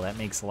as well. That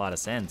makes a lot of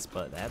sense,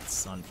 but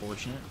that's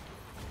unfortunate.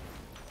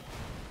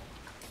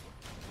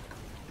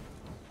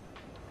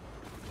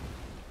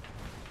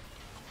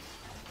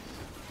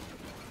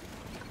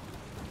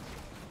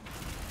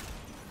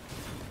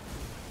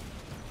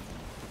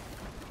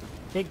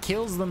 It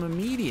kills them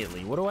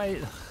immediately. What do I...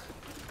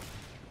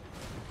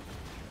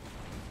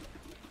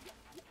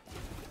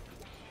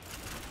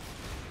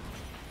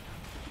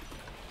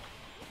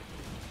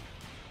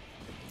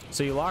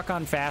 So you lock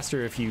on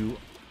faster if you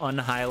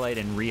unhighlight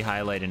and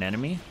re-highlight an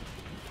enemy.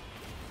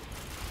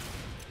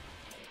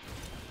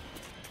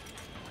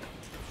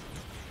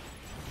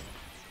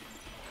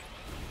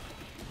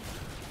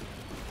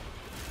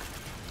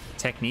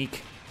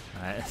 Technique.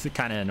 It's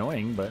kind of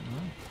annoying, but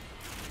well.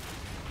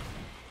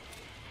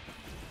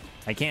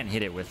 I can't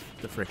hit it with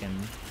the frickin'...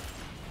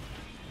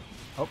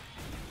 Oh.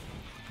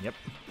 Yep.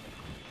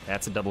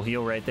 That's a double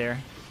heal right there.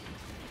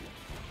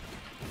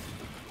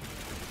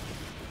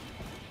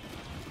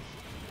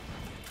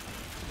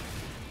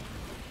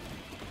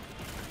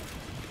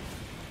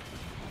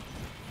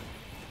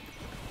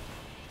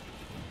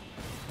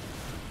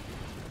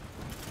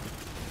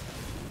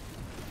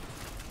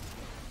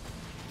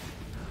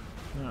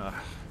 Ugh.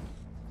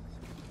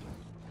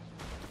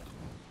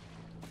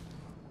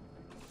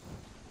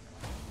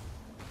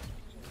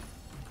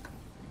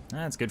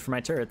 That's good for my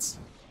turrets.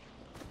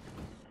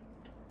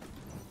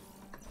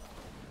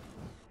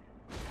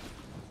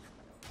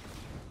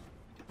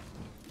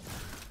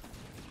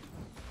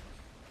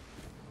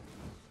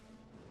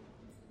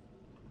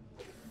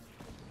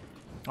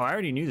 Oh, I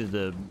already knew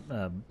that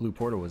the blue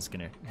portal was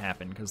gonna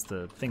happen because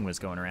the thing was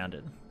going around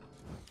it.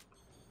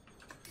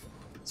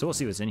 So we'll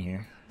see what's in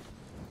here.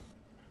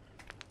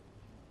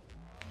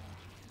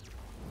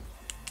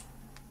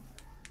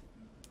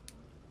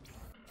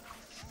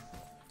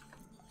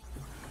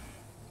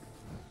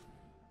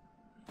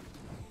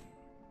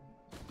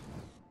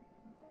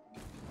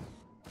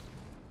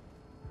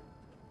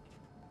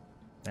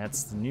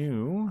 That's the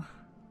new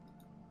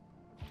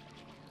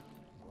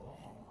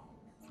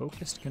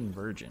focused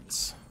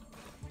convergence.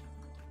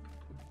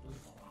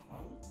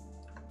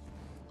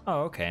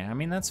 Oh, okay. I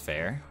mean, that's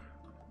fair.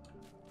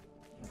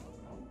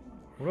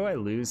 What do I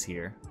lose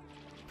here?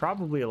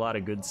 Probably a lot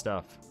of good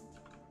stuff.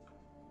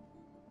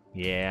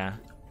 Yeah.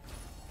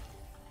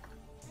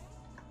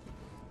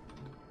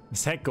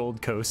 Is that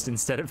Gold Coast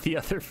instead of the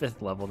other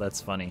 5th level?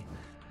 That's funny.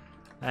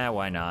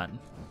 Why not?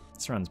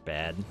 This run's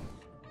bad.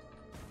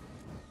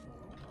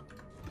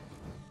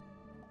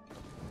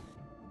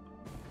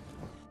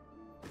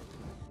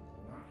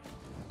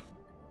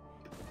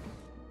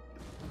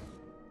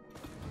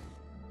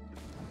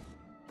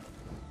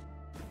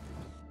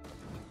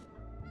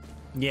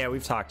 Yeah,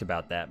 we've talked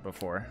about that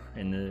before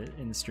in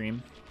the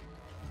stream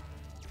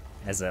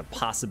as a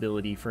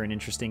possibility for an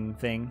interesting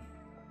thing.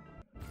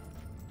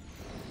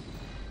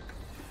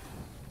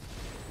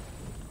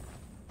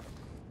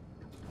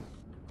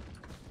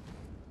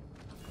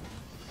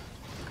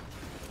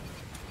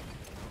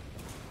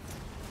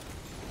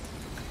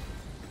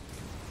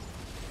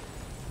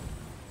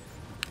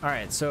 All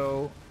right,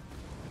 so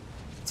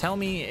tell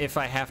me if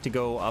I have to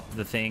go up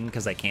the thing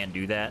because I can't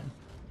do that.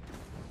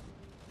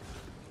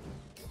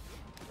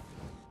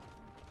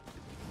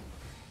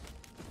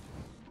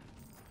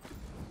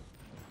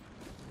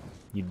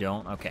 You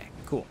don't? Okay,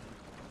 cool.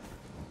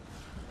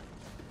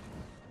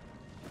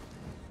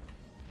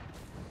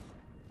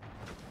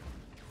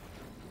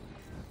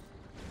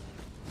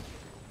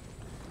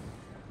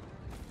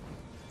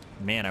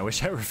 Man, I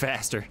wish I were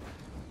faster.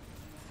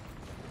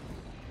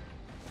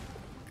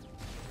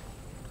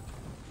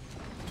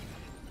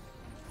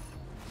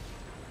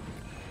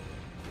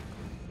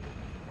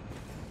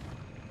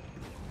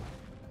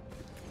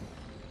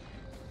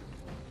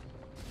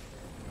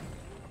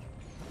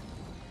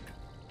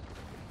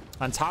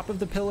 On top of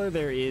the pillar,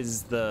 there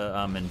is the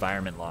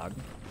environment log.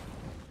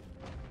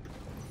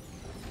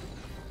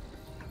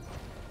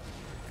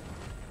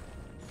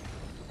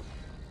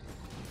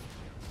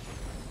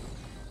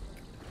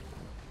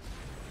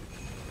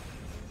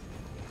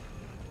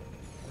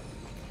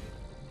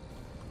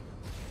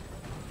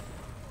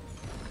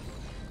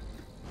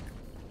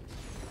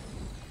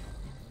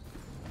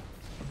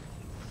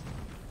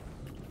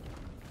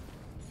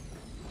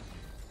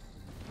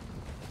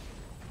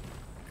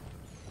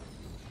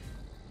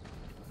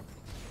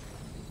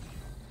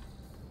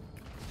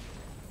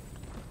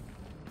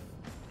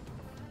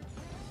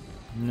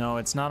 No,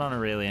 it's not on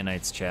Aurelia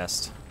Knight's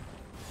chest.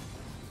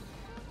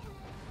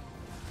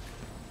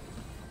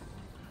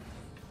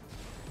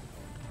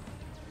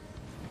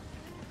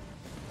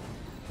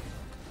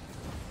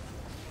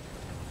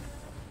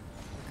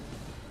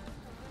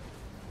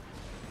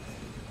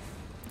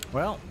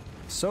 Well,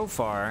 so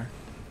far,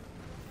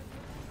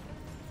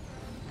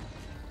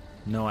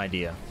 no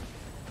idea.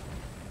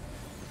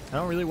 I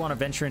don't really want to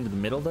venture into the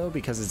middle, though,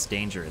 because it's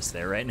dangerous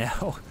there right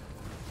now.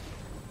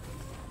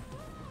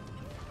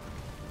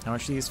 How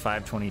much are these?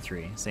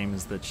 523, same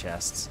as the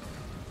chests.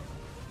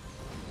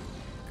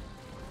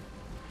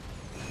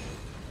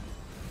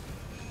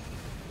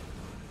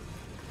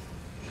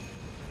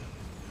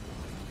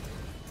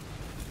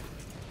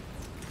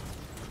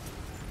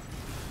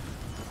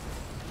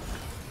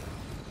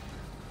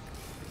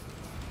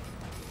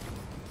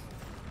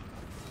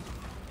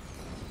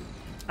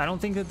 I don't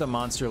think that the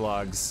monster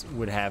logs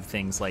would have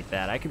things like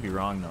that. I could be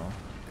wrong, though.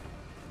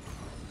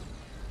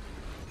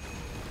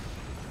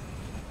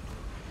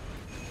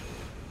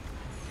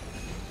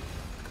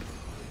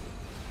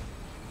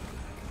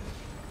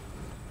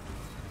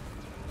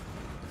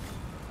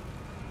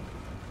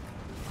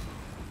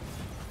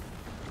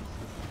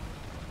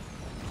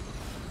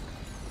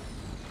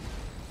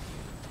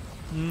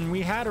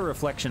 We had a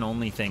reflection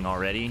only thing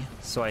already,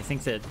 so I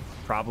think that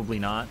probably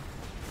not.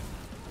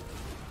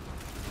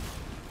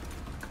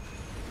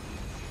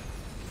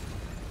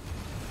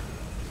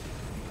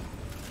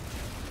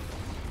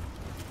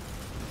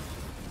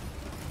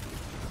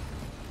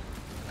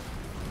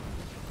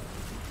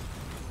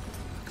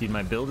 Dude,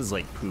 my build is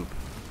like poop.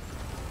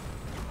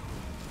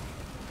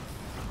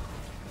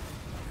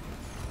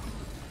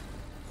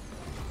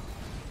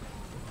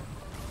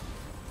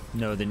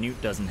 No, the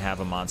Newt doesn't have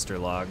a monster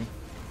log.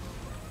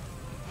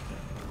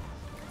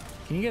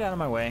 Can you get out of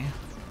my way?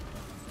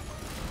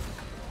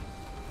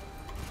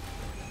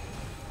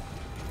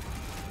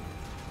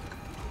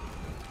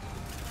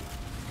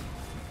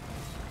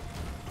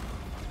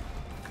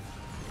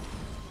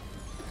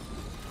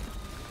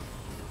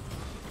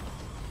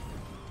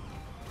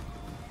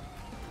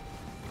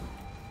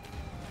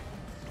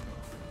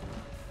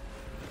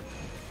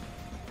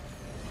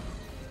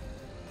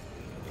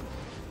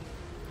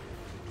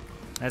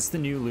 That's the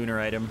new lunar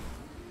item.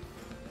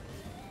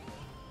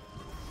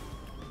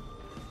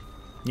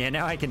 Yeah,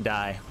 now I can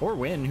die. Or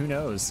win, who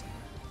knows?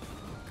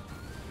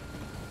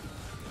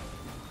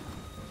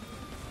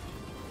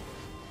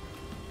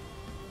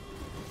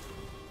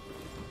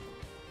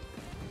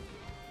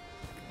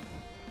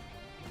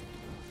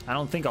 I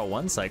don't think I'll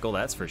one cycle,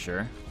 that's for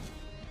sure.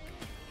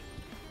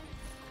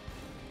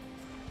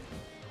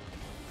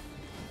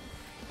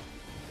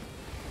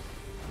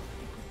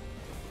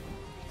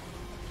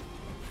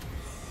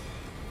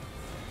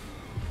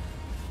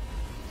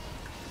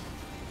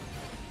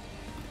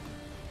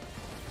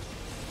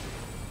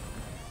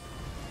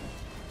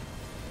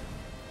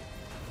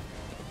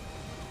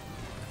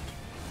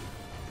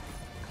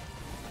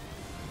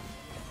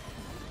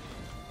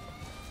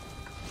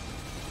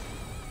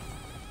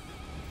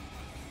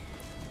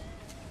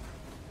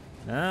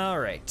 All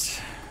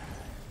right.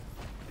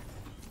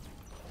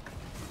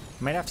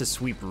 Might have to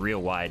sweep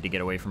real wide to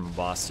get away from a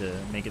boss to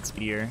make it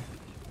speedier.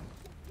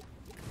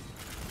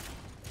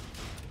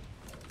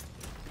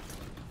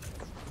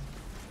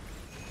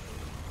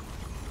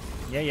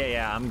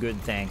 Yeah, I'm good,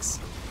 thanks.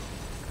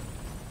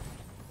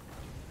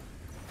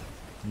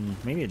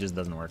 Maybe it just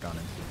doesn't work on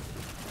an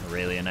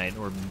Aurelianite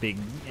or big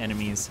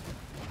enemies.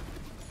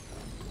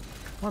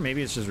 Or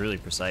maybe it's just really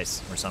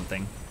precise or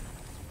something.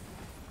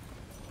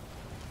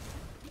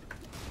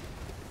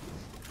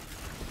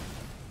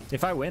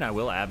 If I win, I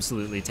will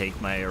absolutely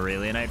take my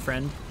Aurelianite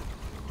friend.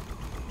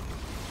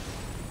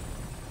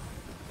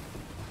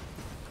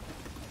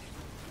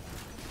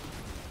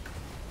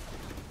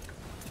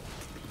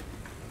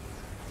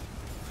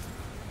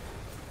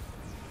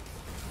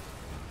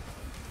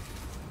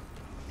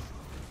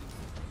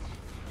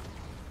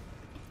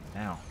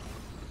 Ow.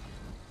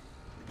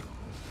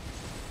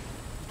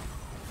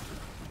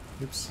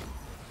 Oops.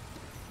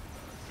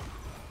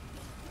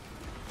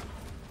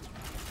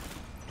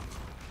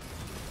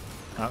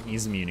 Oh,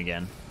 he's immune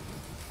again.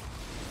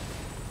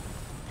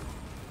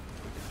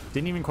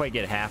 Didn't even quite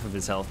get half of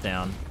his health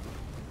down.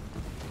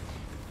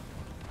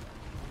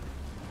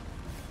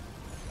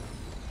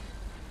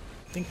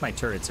 I think my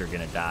turrets are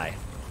gonna die.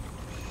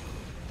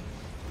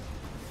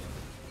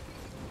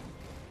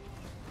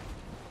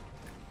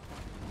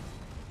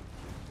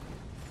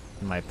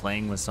 Am I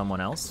playing with someone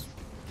else?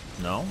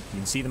 No?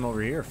 You'd see them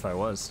over here if I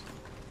was.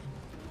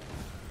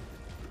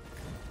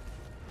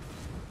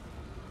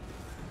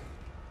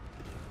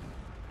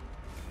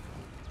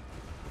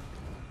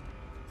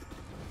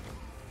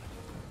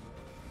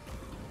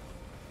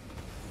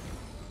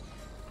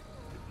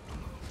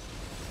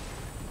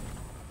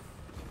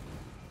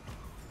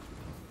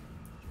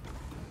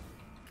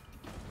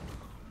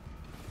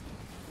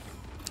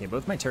 Okay,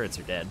 both my turrets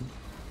are dead.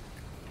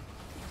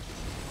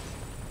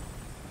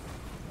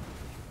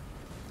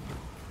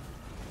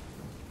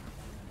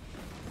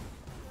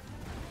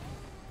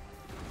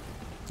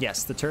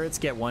 Yes, the turrets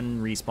get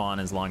one respawn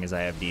as long as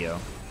I have Dio.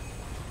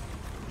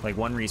 Like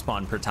one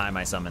respawn per time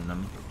I summon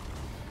them.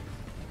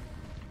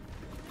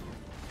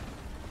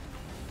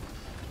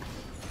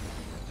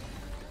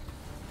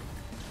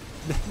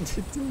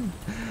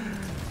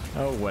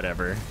 Oh,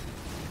 whatever.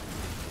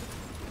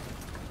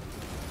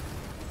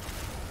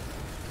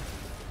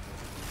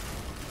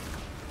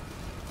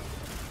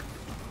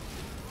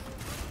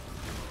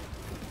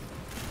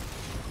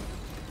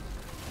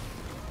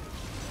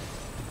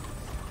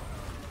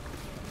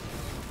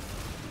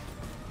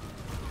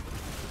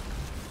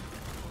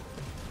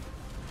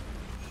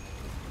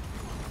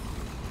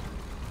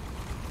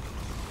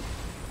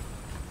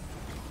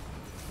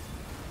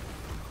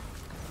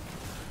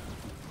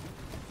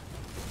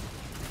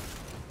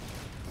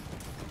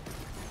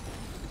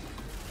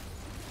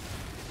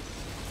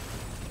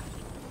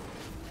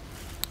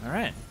 All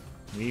right,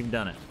 we've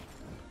done it.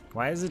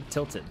 Why is it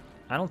tilted?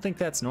 I don't think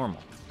that's normal.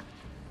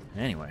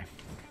 Anyway.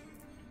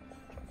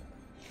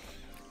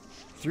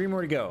 3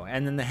 more to go,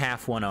 and then the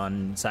half one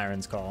on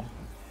Siren's Call.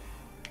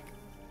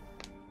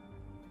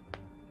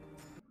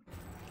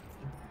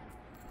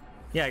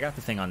 Yeah, I got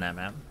the thing on that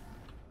map.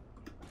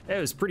 It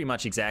was pretty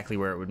much exactly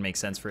where it would make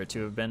sense for it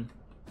to have been.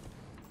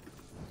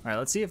 All right,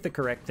 let's see if the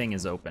correct thing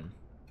is open.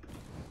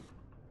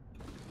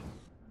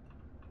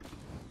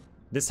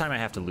 This time I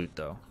have to loot,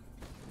 though.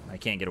 I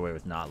can't get away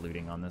with not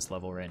looting on this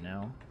level right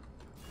now.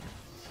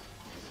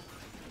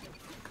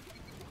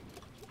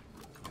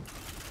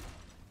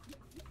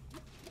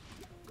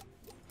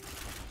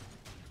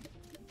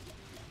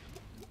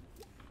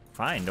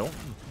 Fine, don't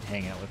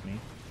hang out with me.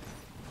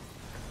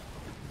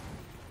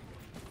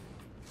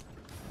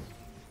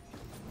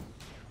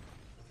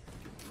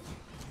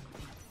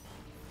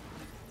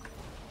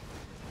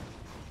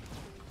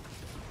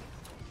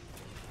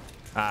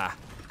 Ah.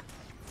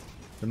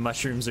 The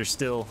mushrooms are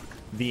still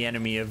the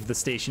enemy of the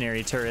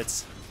stationary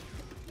turrets.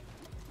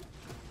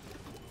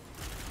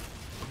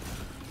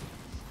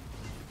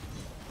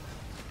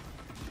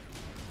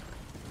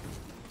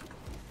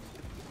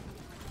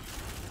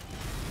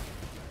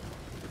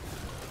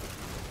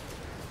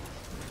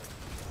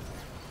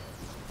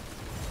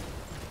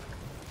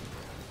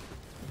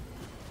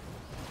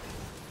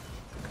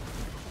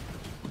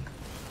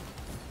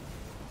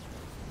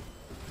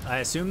 I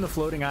assume the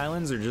floating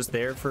islands are just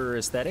there for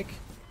aesthetic.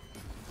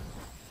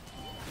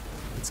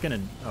 It's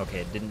gonna... Okay,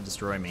 it didn't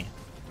destroy me.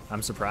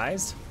 I'm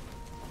surprised.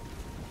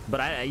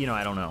 But I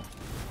don't know.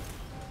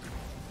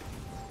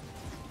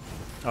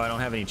 Oh, I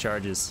don't have any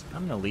charges.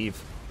 I'm gonna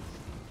leave.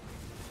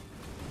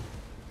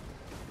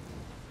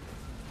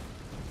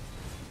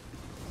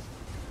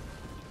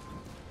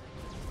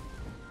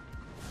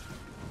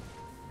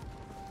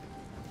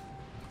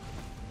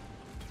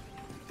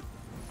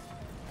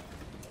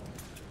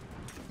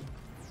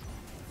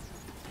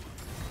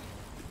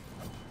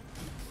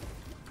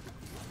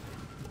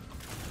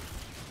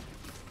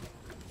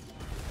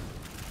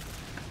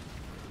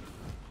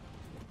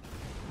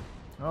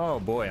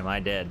 Oh boy, am I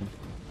dead.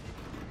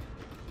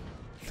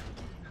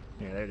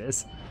 Yeah, there it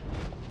is.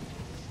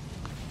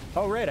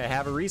 Oh right, I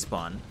have a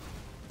respawn.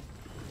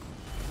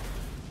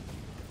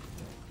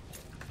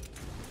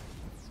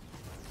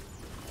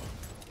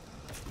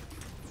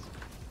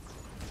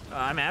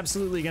 I'm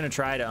absolutely gonna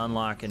try to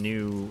unlock a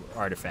new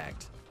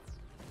artifact.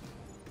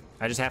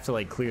 I just have to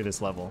like clear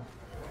this level.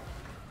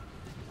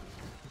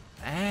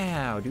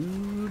 Ow,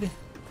 dude.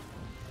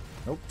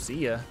 Nope,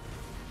 see ya.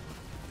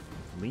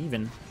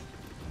 Leaving.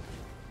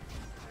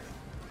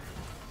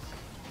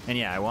 And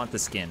yeah, I want the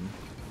skin.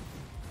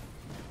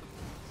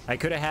 I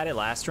could have had it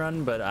last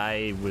run, but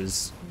I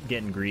was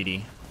getting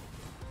greedy.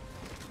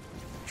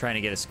 Trying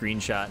to get a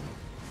screenshot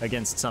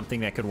against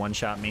something that could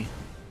one-shot me.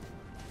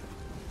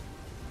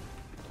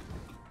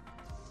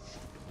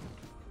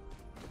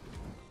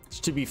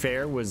 Which, to be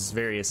fair, was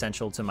very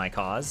essential to my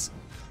cause.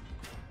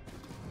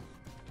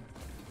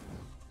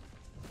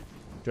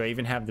 Do I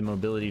even have the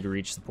mobility to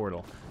reach the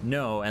portal?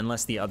 No,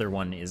 unless the other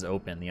one is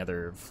open, the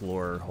other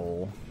floor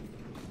hole.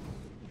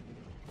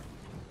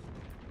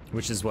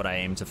 Which is what I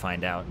aim to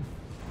find out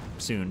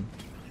soon.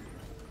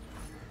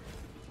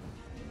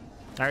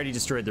 I already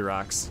destroyed the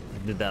rocks.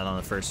 I did that on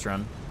the first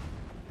run.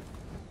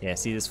 Yeah,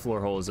 see, this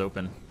floor hole is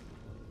open.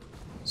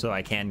 So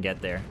I can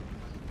get there.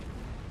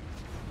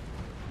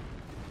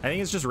 I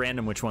think it's just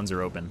random which ones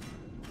are open.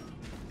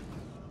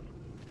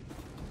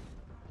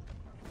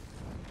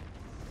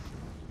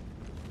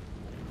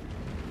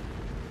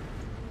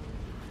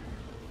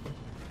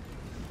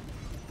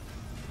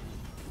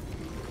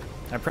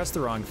 I pressed the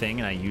wrong thing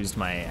and I used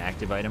my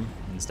active item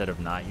instead of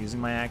not using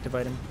my active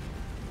item.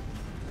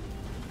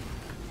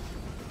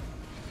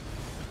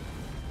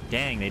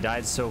 Dang, they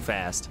died so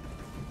fast.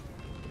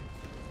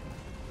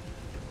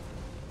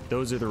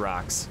 Those are the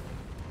rocks.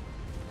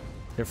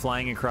 They're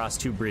flying across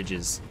 2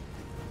 bridges.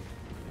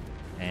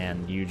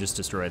 And you just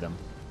destroy them.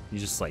 You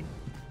just, like,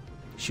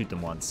 shoot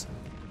them once.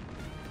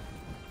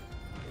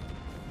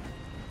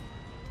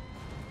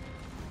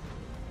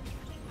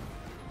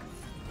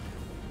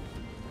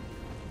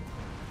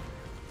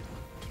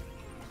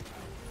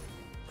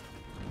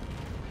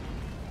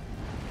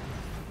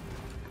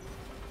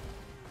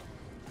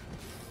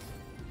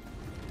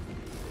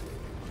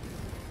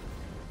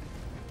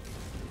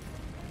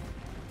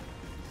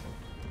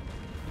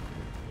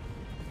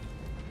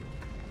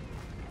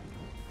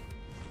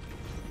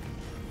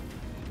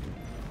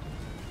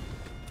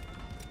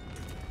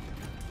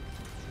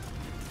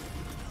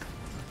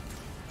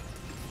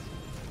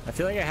 I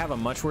feel like I have a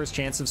much worse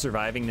chance of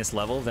surviving this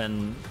level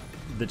than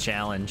the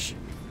challenge.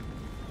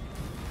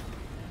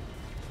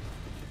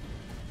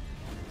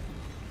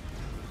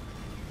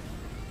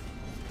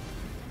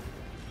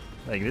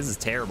 Like, this is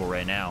terrible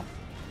right now.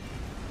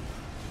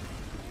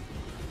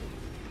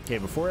 Okay,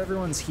 before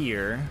everyone's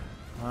here,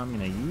 I'm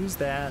gonna use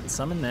that,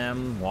 summon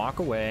them, walk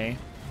away.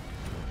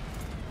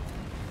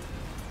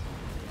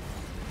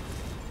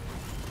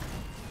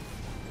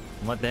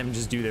 And let them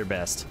just do their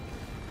best.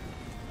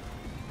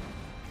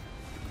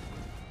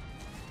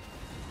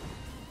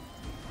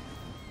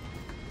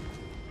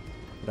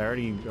 Did I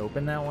already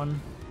open that one?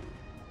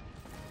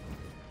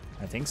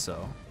 I think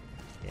so.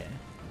 Yeah.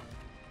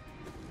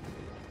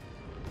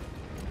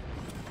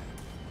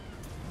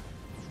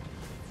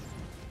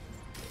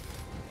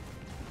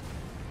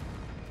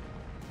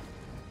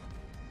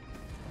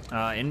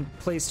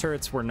 In-place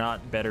turrets were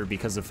not better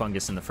because of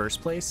fungus in the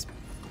first place.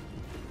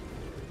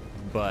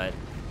 But,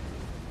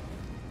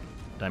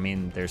 I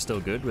mean, they're still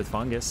good with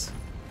fungus.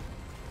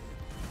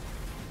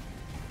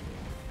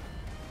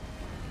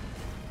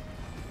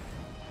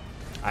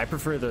 I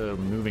prefer the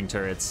moving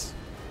turrets.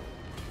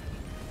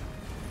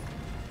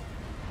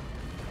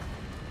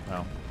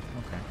 Oh,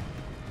 okay.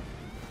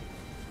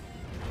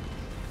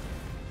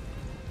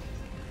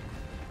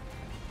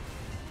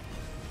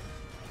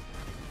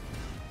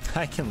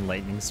 I can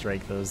lightning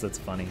strike those, that's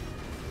funny.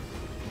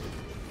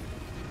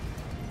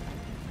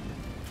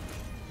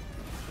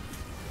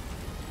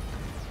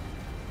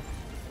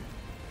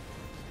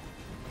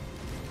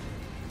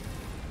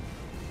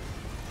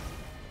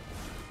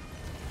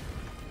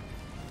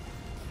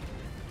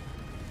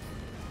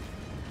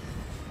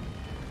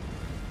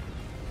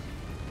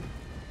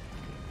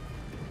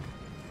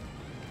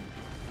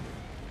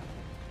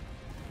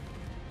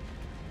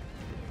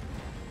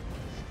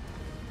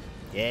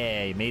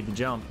 Yeah, you made the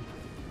jump.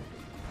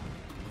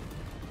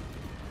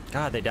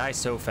 God, they die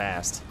so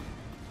fast.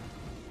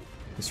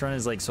 This run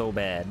is like so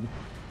bad.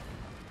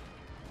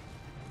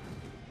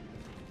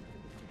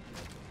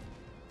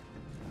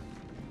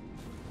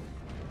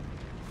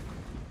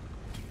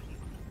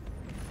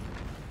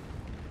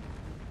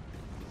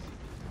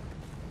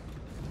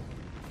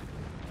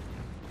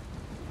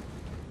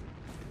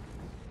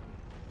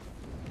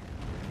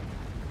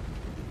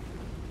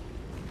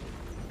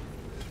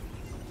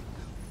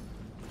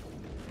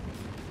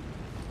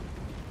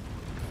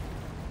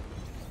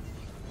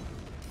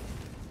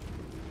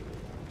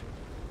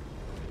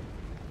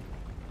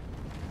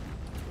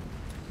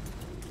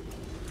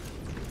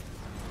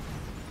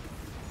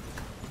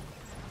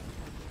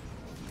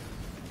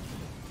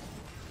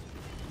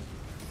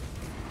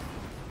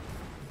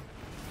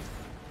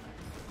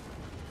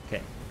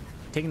 Okay,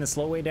 taking the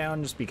slow way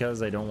down just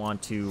because I don't want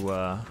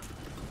to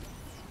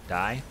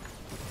die.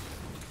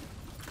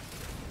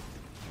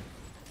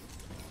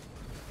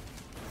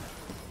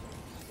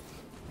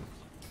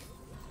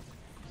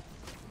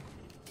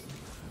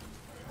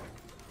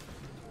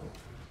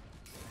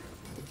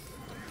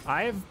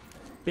 I've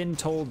been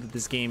told that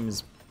this game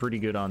is pretty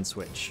good on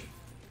Switch.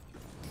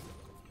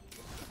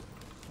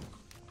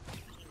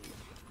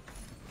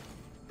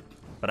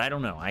 But I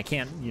don't know. I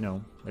can't, you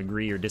know,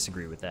 agree or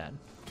disagree with that.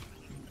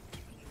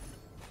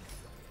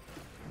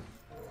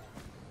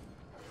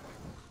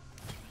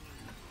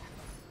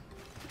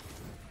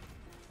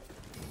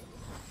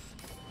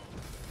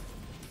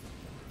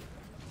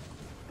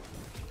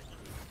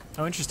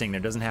 Oh, interesting. There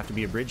doesn't have to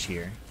be a bridge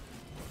here.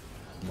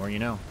 The more you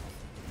know.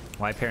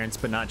 Why parents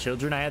but not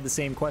children? I had the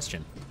same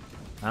question.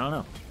 I don't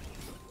know.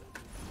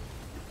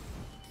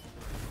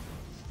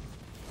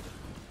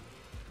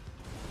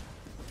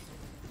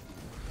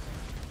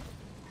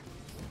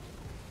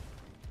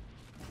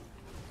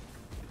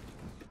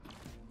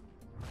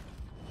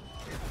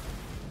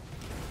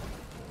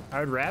 I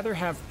would rather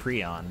have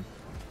Prion,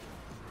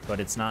 but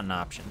it's not an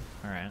option.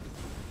 All right.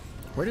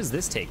 Where does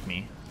this take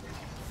me?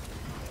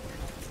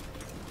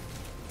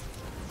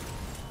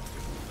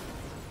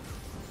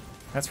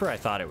 That's where I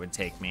thought it would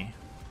take me.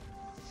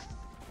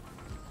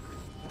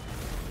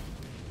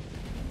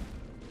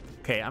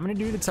 Okay, I'm gonna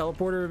do the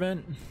teleporter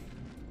event.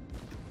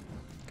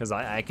 Because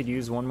I could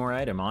use one more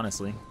item,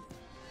 honestly.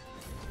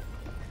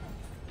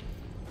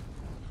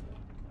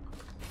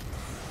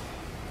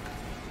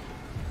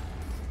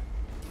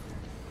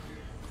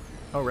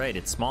 Oh, right,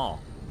 it's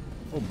small.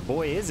 Oh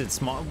boy, is it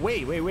small.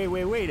 Wait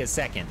a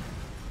second.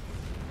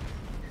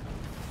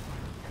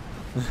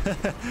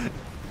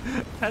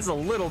 That's a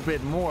little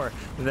bit more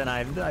than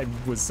I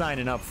was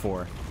signing up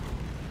for.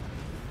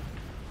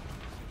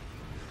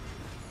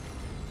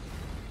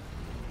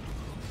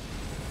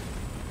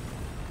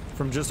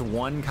 From just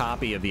one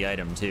copy of the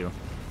item, too.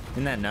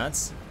 Isn't that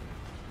nuts?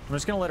 I'm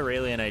just gonna let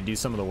Aurelia and I do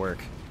some of the work.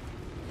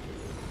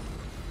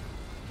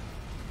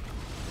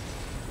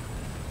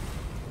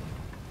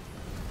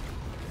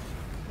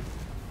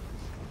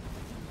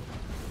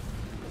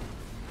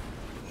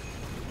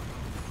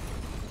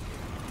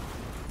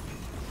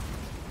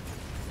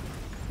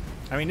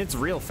 I mean, it's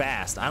real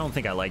fast. I don't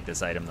think I like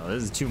this item, though.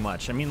 This is too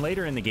much. I mean,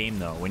 later in the game,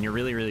 though, when you're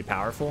really, really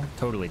powerful,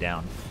 totally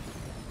down.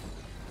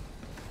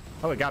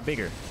 Oh, it got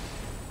bigger.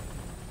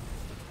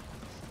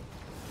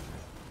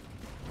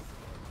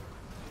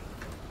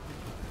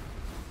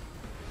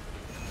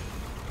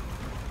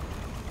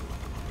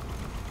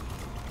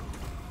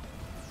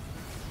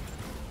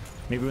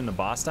 Maybe when the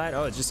boss died?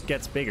 Oh, it just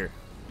gets bigger.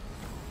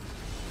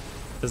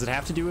 Does it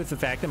have to do with the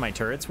fact that my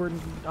turrets were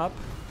up?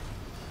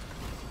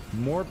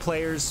 More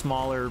players,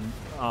 smaller.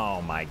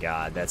 Oh my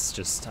god, that's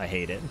just, I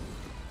hate it.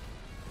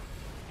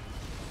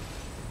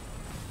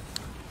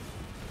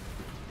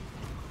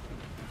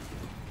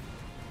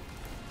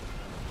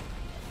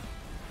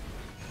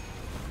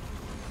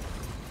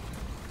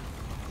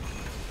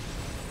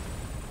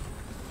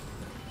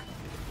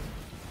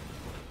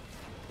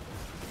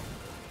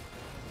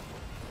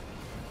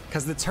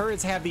 Because the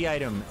turrets have the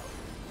item.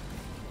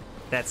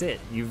 That's it.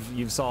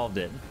 You've solved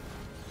it.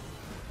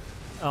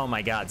 Oh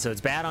my god, so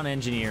it's bad on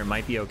engineer,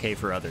 might be okay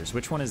for others.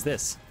 Which one is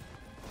this?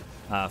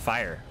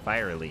 Fire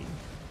elite.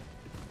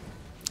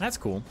 That's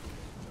cool.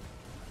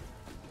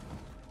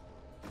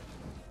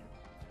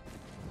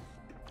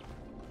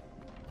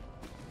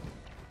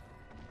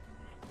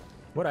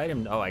 What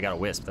item? Oh, I got a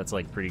wisp. That's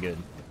like pretty good.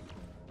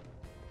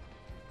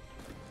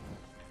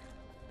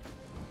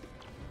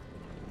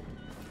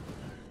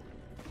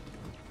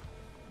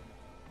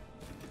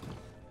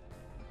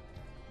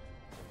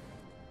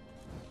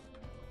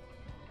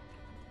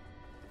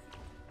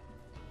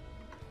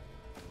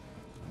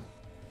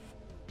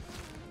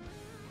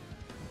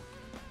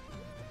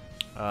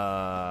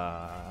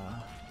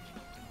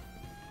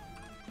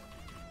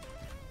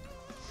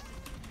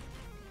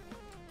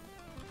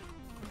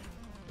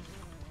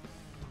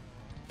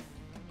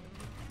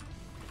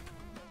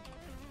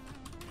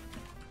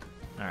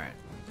 All right.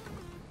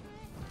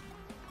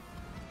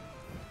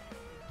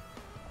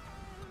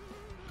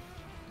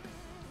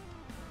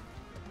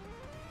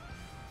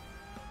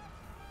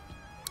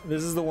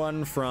 This is the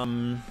one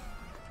from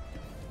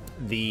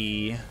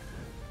the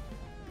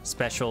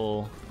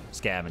special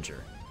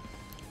scavenger.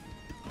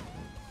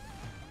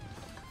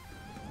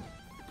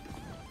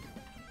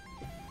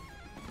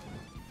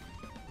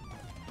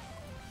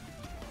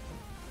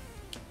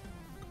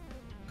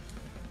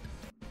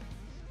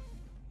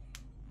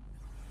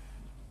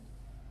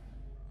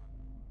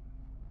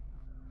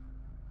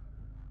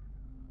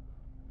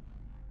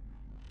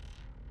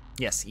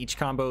 Yes, each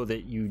combo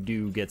that you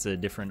do gets a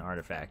different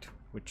artifact.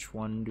 Which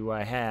one do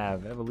I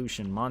have?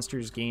 Evolution.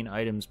 Monsters gain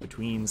items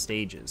between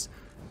stages.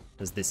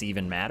 Does this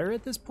even matter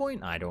at this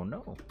point? I don't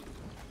know.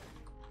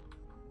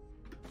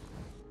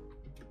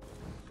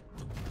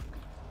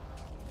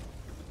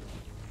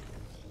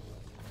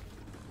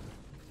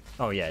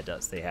 Oh yeah, it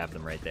does. They have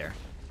them right there.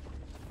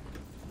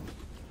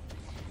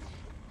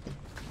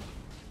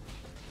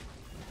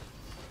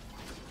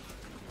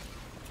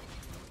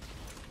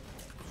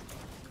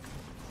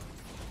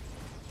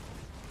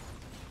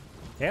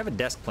 They have a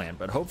desk plant,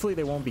 but hopefully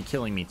they won't be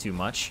killing me too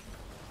much.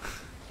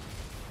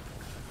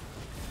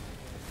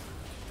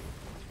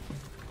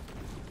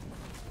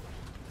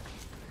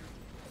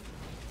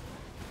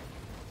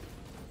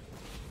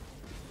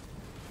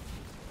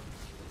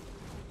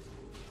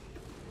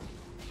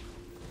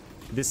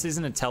 This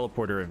isn't a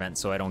teleporter event,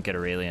 so I don't get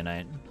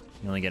Aurelianite.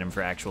 You only get him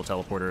for actual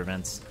teleporter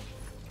events.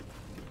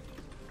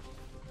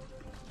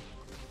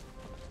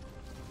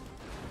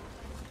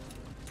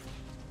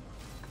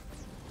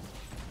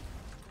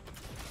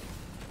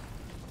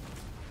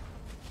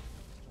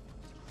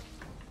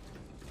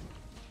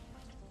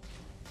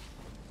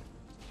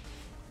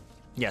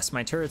 Yes,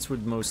 my turrets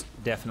would most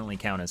definitely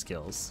count as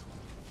kills.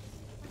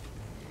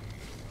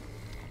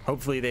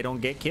 Hopefully they don't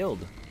get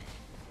killed.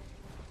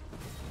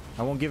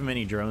 I won't give them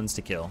any drones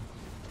to kill.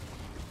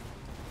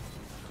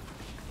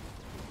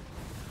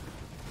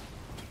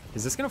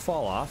 Is this gonna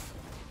fall off?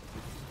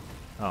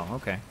 Oh,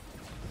 okay.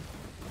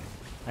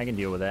 I can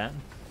deal with that.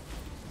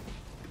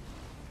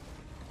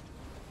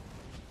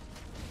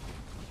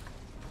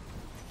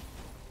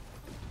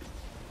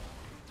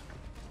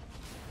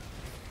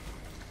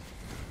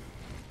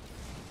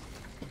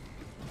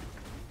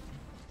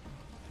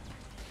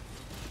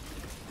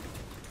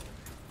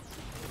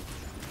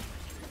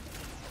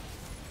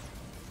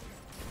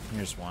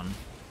 Here's one.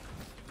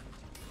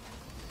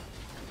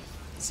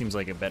 Seems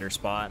like a better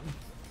spot.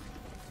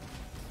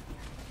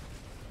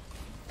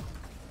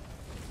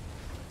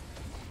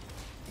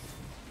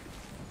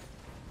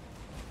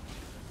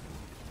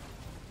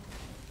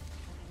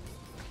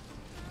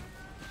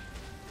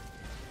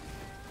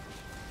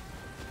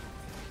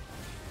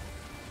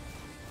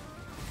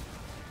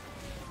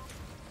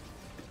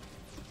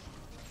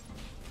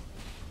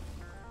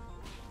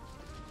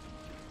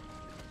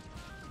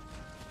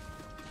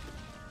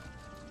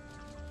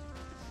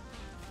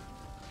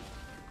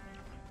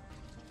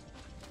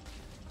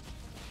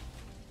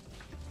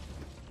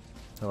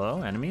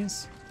 Hello,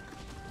 enemies?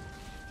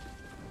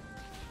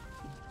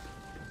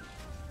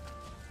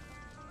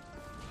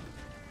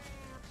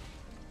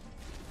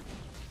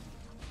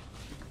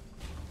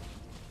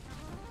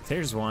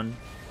 There's one.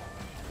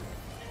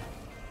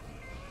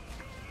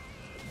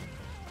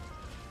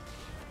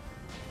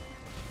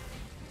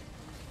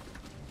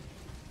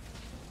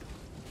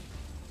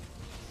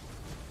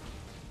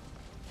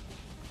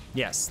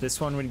 Yes,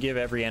 this one would give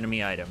every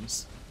enemy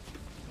items.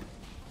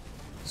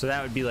 So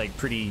that would be like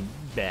pretty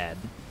bad.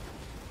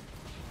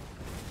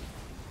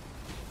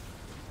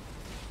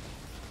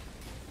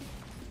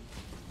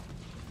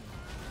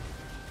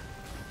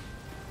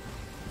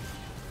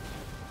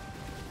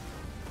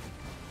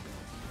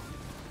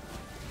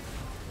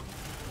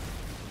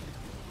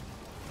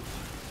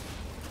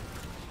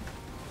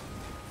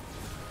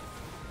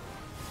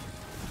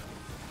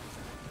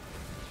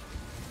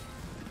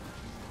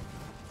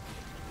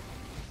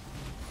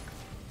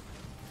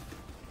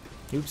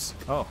 Oops.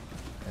 Oh,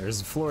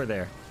 there's a floor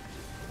there.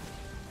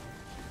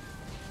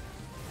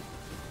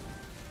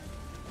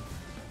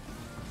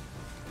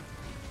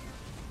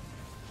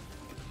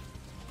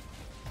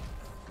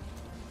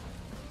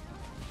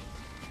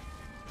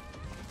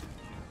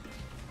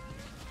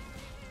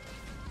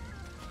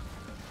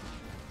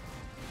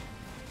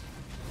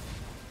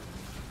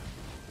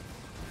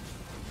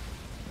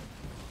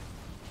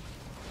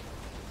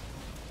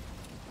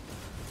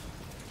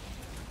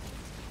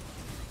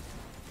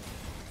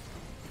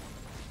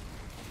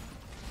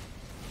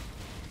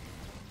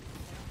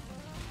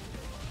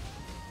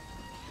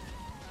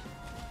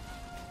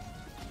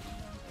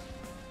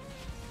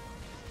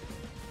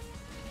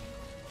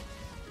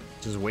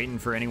 Just waiting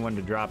for anyone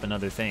to drop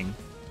another thing.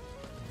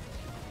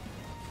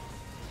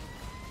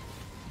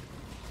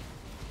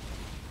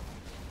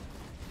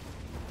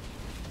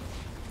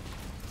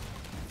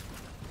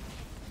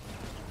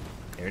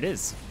 There it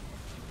is.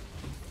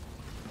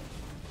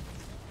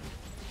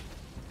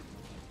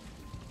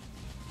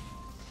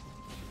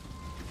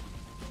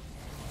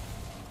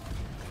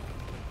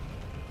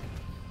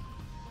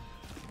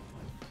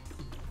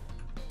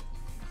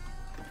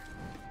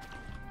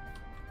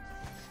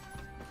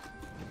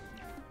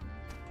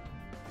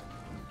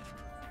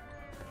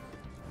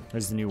 What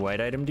does the new white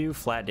item do?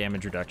 Flat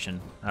damage reduction.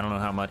 I don't know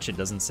how much, it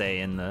doesn't say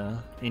in the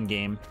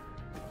in-game.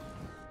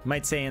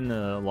 Might say in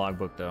the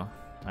logbook though.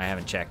 I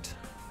haven't checked.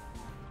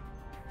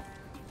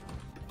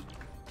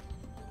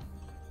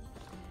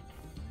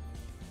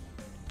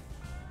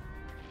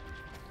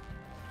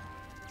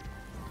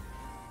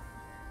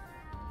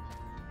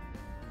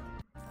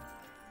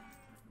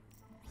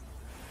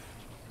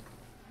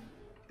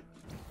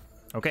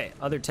 Okay,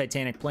 other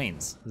Titanic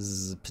planes. This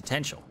is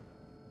potential.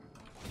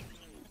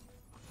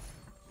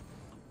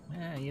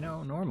 Yeah, you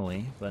know,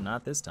 normally, but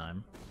not this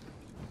time.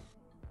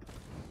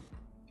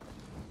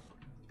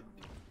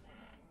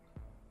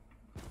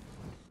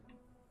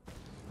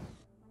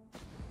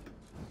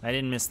 I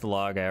didn't miss the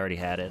log, I already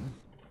had it.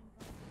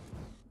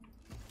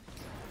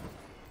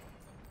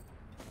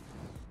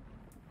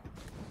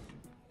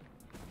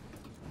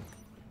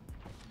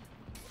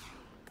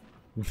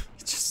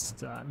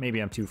 Just, maybe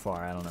I'm too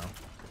far, I don't know.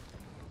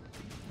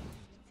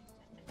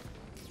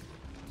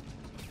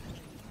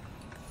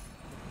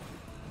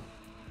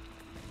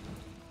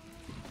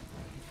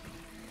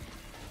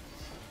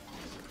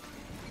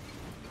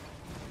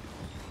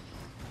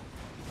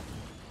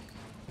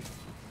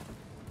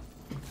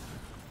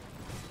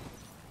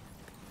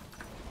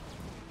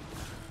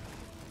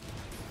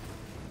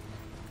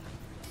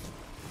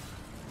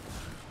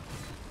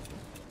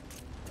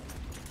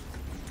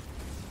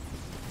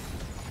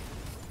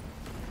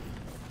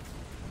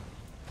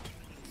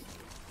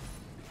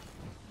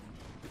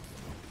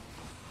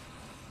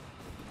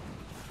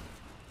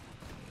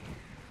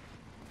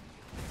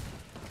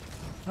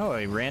 Oh,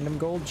 a random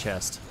gold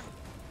chest.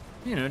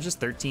 You know,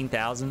 just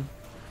 13,000.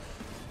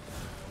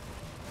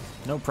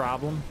 No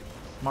problem.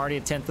 I'm already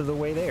a tenth of the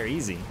way there,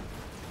 easy.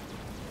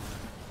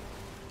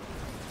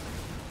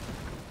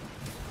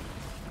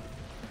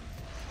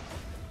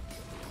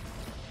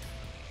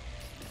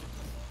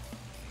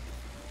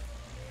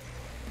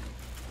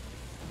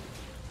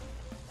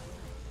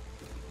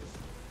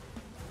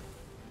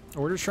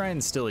 Order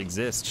shrines still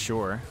exist,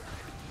 sure.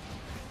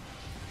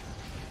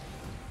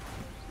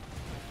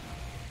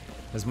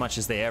 As much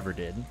as they ever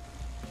did.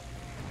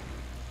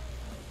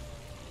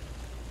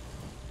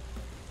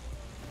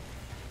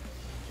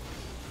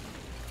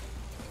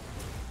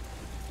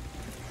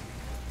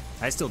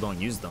 I still don't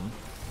use them.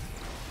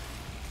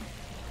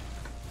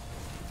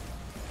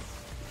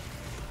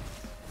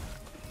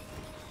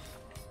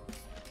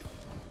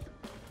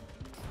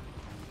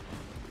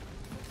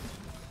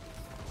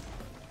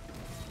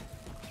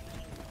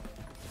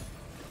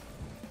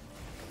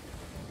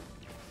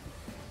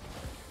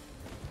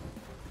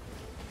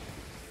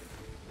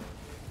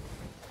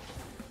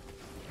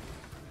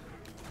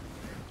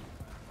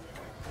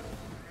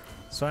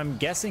 So I'm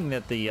guessing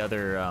that the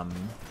other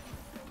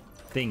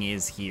thing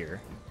is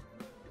here.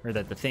 Or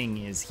that the thing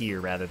is here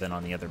rather than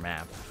on the other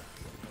map.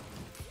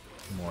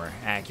 More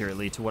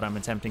accurately to what I'm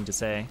attempting to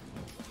say.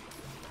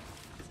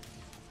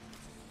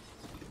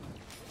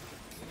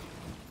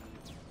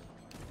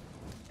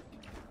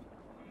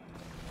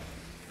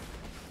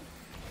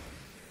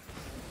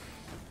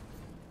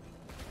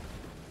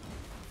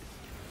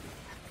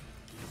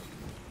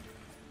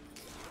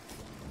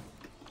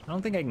 I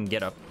don't think I can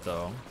get up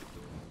though.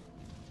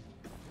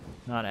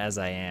 Not as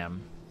I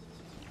am.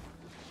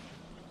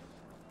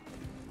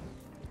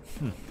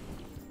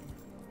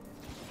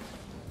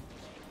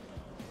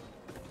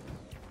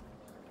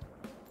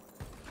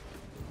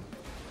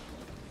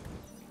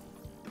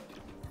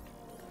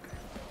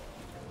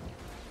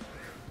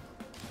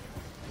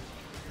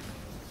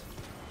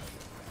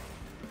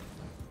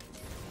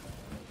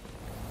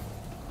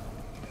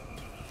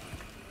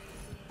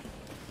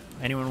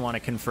 Anyone want to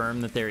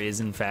confirm that there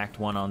is in fact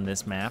one on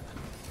this map?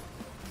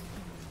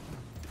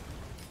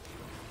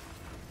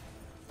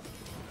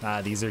 Ah,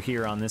 these are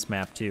here on this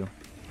map too.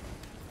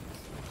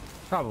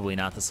 Probably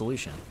not the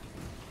solution.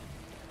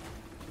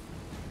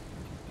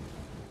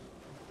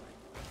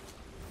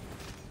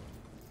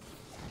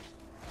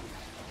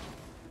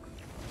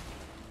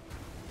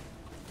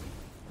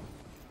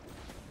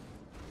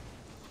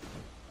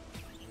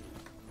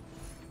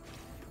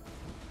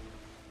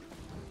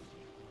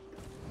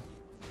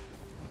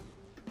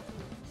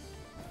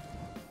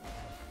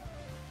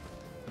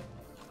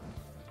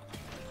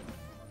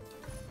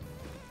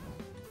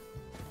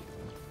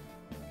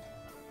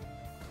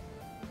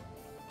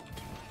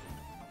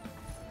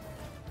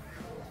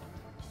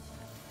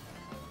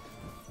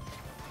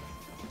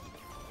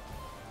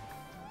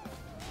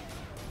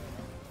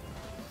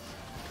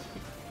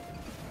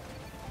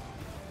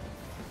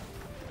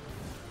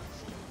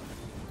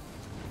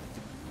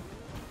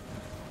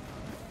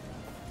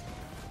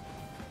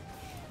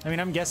 I mean,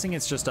 I'm guessing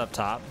it's just up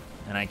top,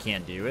 and I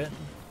can't do it.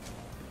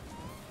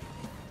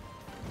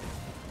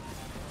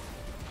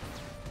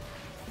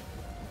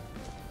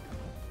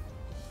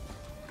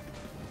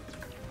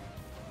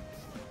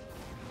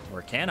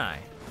 Or can I?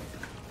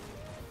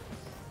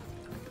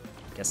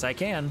 Guess I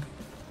can.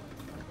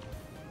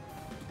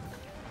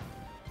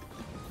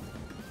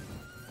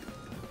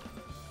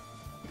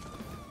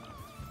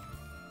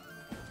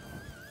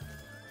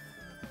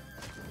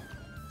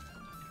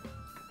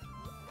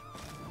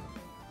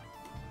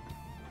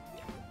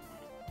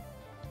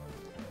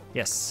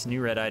 Yes,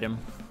 new red item.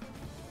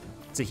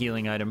 It's a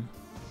healing item.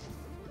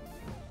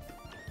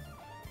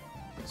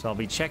 So I'll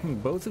be checking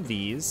both of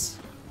these.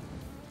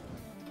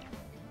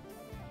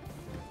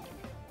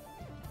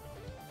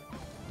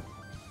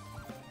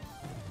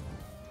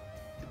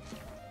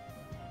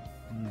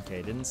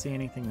 Okay, didn't see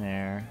anything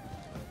there.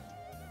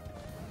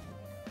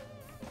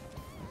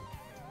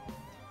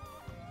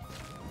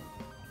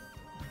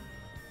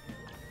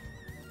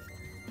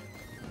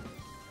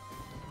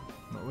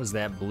 What was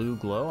that blue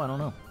glow? I don't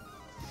know.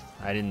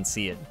 I didn't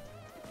see it.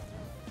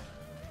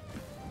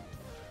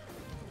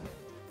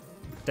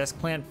 Desk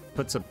plant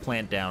puts a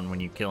plant down when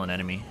you kill an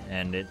enemy,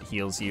 and it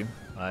heals you.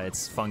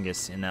 It's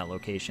fungus in that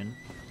location.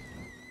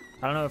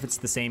 I don't know if it's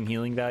the same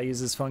healing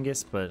values as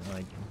fungus, but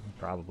like,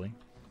 probably.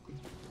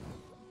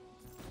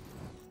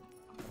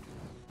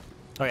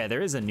 Oh yeah,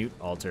 there is a newt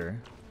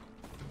altar,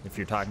 if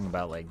you're talking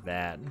about like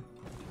that.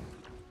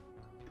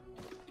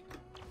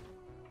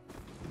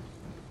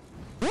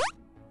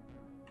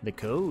 The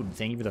code,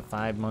 thank you for the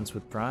 5 months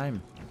with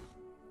Prime.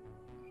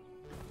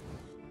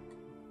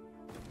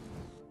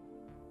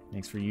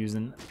 Thanks for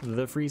using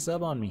the free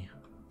sub on me.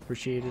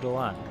 Appreciate it a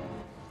lot.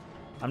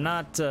 I'm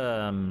not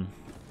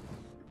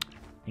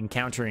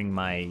encountering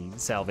my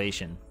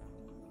salvation.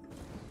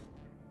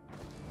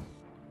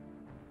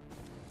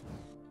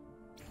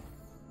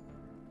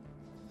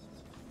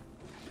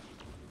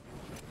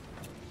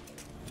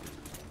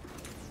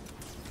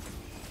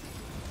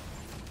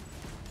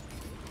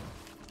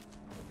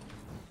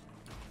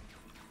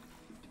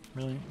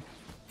 Really?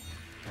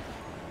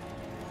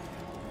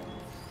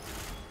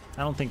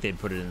 I don't think they'd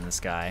put it in the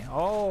sky.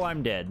 Oh,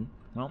 I'm dead.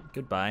 Well,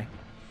 goodbye.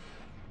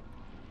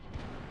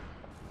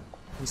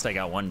 At least I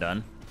got one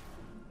done.